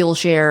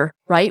 Skillshare,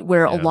 right?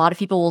 Where a lot of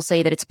people will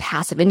say that it's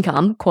passive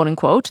income, quote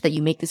unquote, that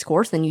you make this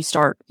course, then you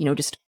start,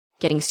 just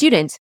getting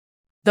students.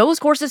 Those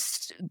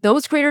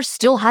creators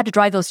still had to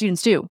drive those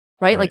students too,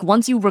 right? Like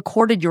once you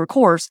recorded your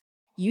course,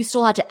 you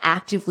still had to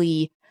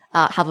actively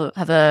have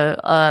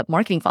a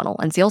marketing funnel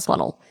and sales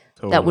funnel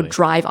that would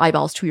drive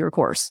eyeballs to your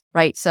course,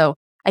 right? So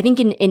I think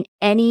in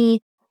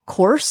any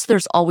course,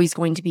 there's always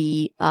going to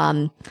be,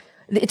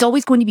 it's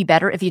always going to be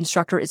better if the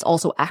instructor is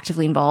also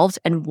actively involved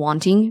and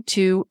wanting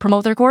to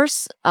promote their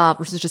course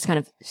versus just kind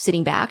of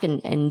sitting back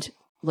and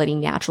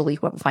letting naturally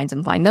whoever finds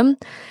them find them.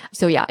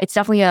 So yeah, it's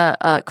definitely a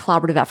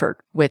collaborative effort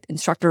with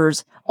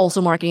instructors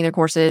also marketing their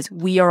courses.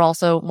 We are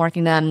also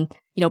marketing them.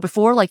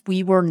 Before, like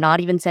we were not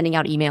even sending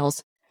out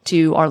emails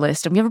to our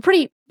list, and we have a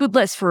pretty good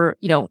list for,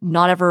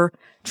 not ever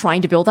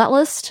trying to build that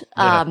list.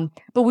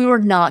 But we were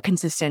not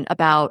consistent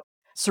about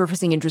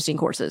surfacing interesting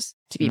courses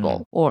to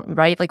people, or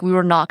right? Like we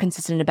were not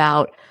consistent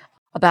about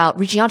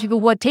reaching out to people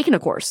who had taken a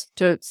course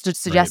to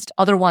suggest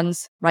other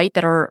ones, right?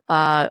 That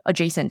are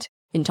adjacent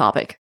in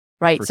topic,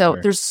 right? For so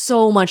sure. There's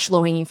so much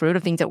low hanging fruit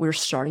of things that we're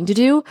starting to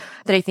do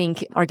that I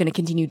think are going to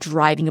continue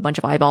driving a bunch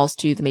of eyeballs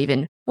to the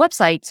Maven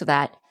website, so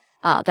that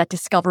that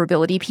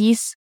discoverability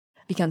piece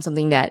becomes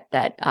something that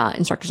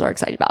instructors are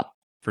excited about.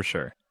 For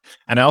sure.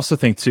 And I also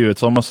think too,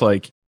 it's almost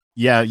like,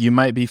 you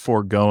might be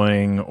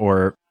foregoing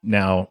or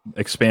now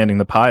expanding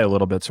the pie a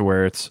little bit to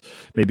where it's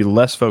maybe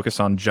less focused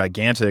on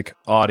gigantic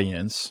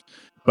audience,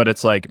 but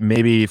it's like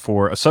maybe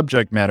for a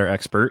subject matter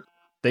expert,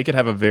 they could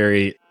have a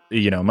very,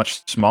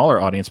 much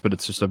smaller audience, but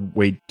it's just a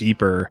way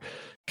deeper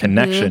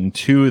connection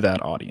to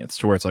that audience,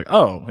 to where it's like,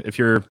 oh, if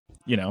you're,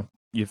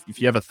 if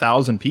you have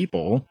 1,000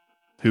 people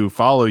who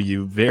follow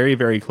you very,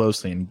 very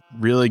closely and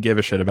really give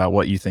a shit about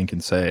what you think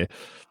and say,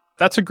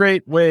 that's a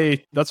great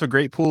way. That's a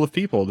great pool of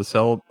people to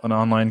sell an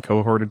online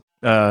cohorted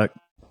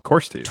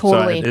course to.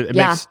 Totally. So it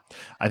makes,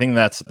 I think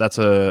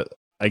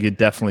I could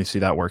definitely see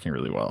that working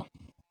really well.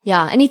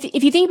 Yeah. And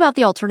if you think about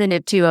the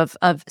alternative too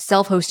of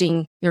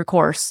self-hosting your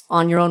course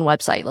on your own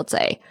website, let's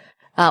say,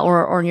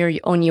 or on your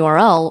own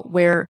URL,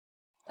 where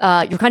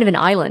you're kind of an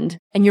island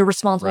and you're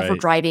responsible for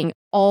driving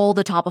all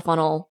the top of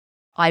funnel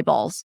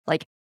eyeballs,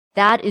 like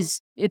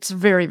it's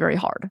very, very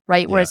hard,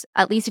 right? Whereas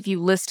at least if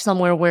you list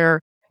somewhere where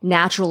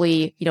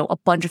naturally, a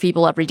bunch of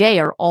people every day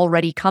are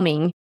already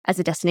coming as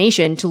a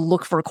destination to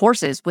look for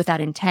courses with that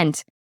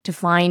intent to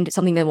find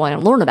something they want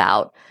to learn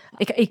about,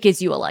 it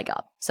gives you a leg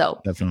up. So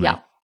definitely.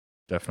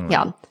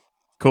 Yeah.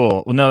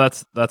 Cool. Well, no,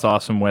 that's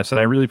awesome, Wes. And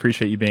I really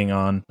appreciate you being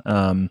on.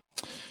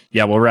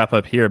 We'll wrap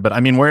up here, but I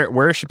mean,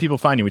 where should people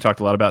find you? We talked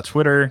a lot about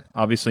Twitter,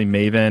 obviously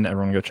Maven,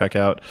 everyone go check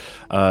out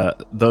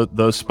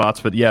those spots,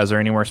 but is there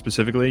anywhere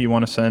specifically you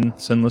want to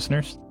send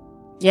listeners?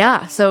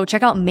 Yeah. So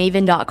check out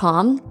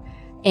maven.com.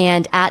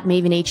 and at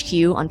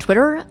MavenHQ on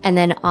Twitter. And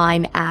then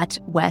I'm at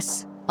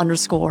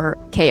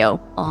Wes_KO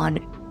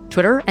on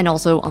Twitter and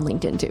also on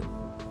LinkedIn too.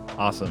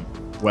 Awesome.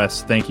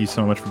 Wes, thank you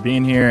so much for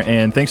being here.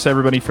 And thanks to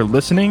everybody for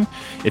listening.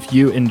 If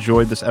you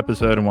enjoyed this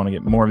episode and want to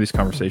get more of these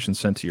conversations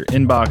sent to your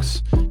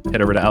inbox,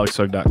 head over to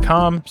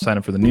alexhogue.com, sign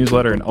up for the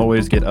newsletter, and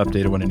always get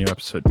updated when a new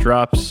episode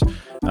drops.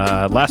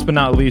 Last but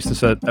not least,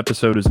 this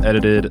episode is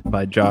edited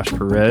by Josh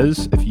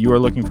Perez. If you are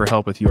looking for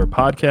help with your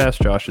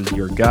podcast, Josh is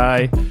your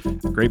guy,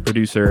 a great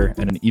producer,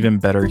 and an even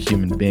better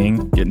human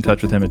being. Get in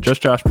touch with him at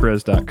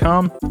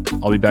justjoshperez.com.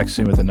 I'll be back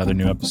soon with another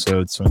new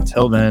episode. So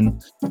until then,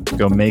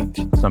 go make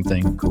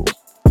something cool.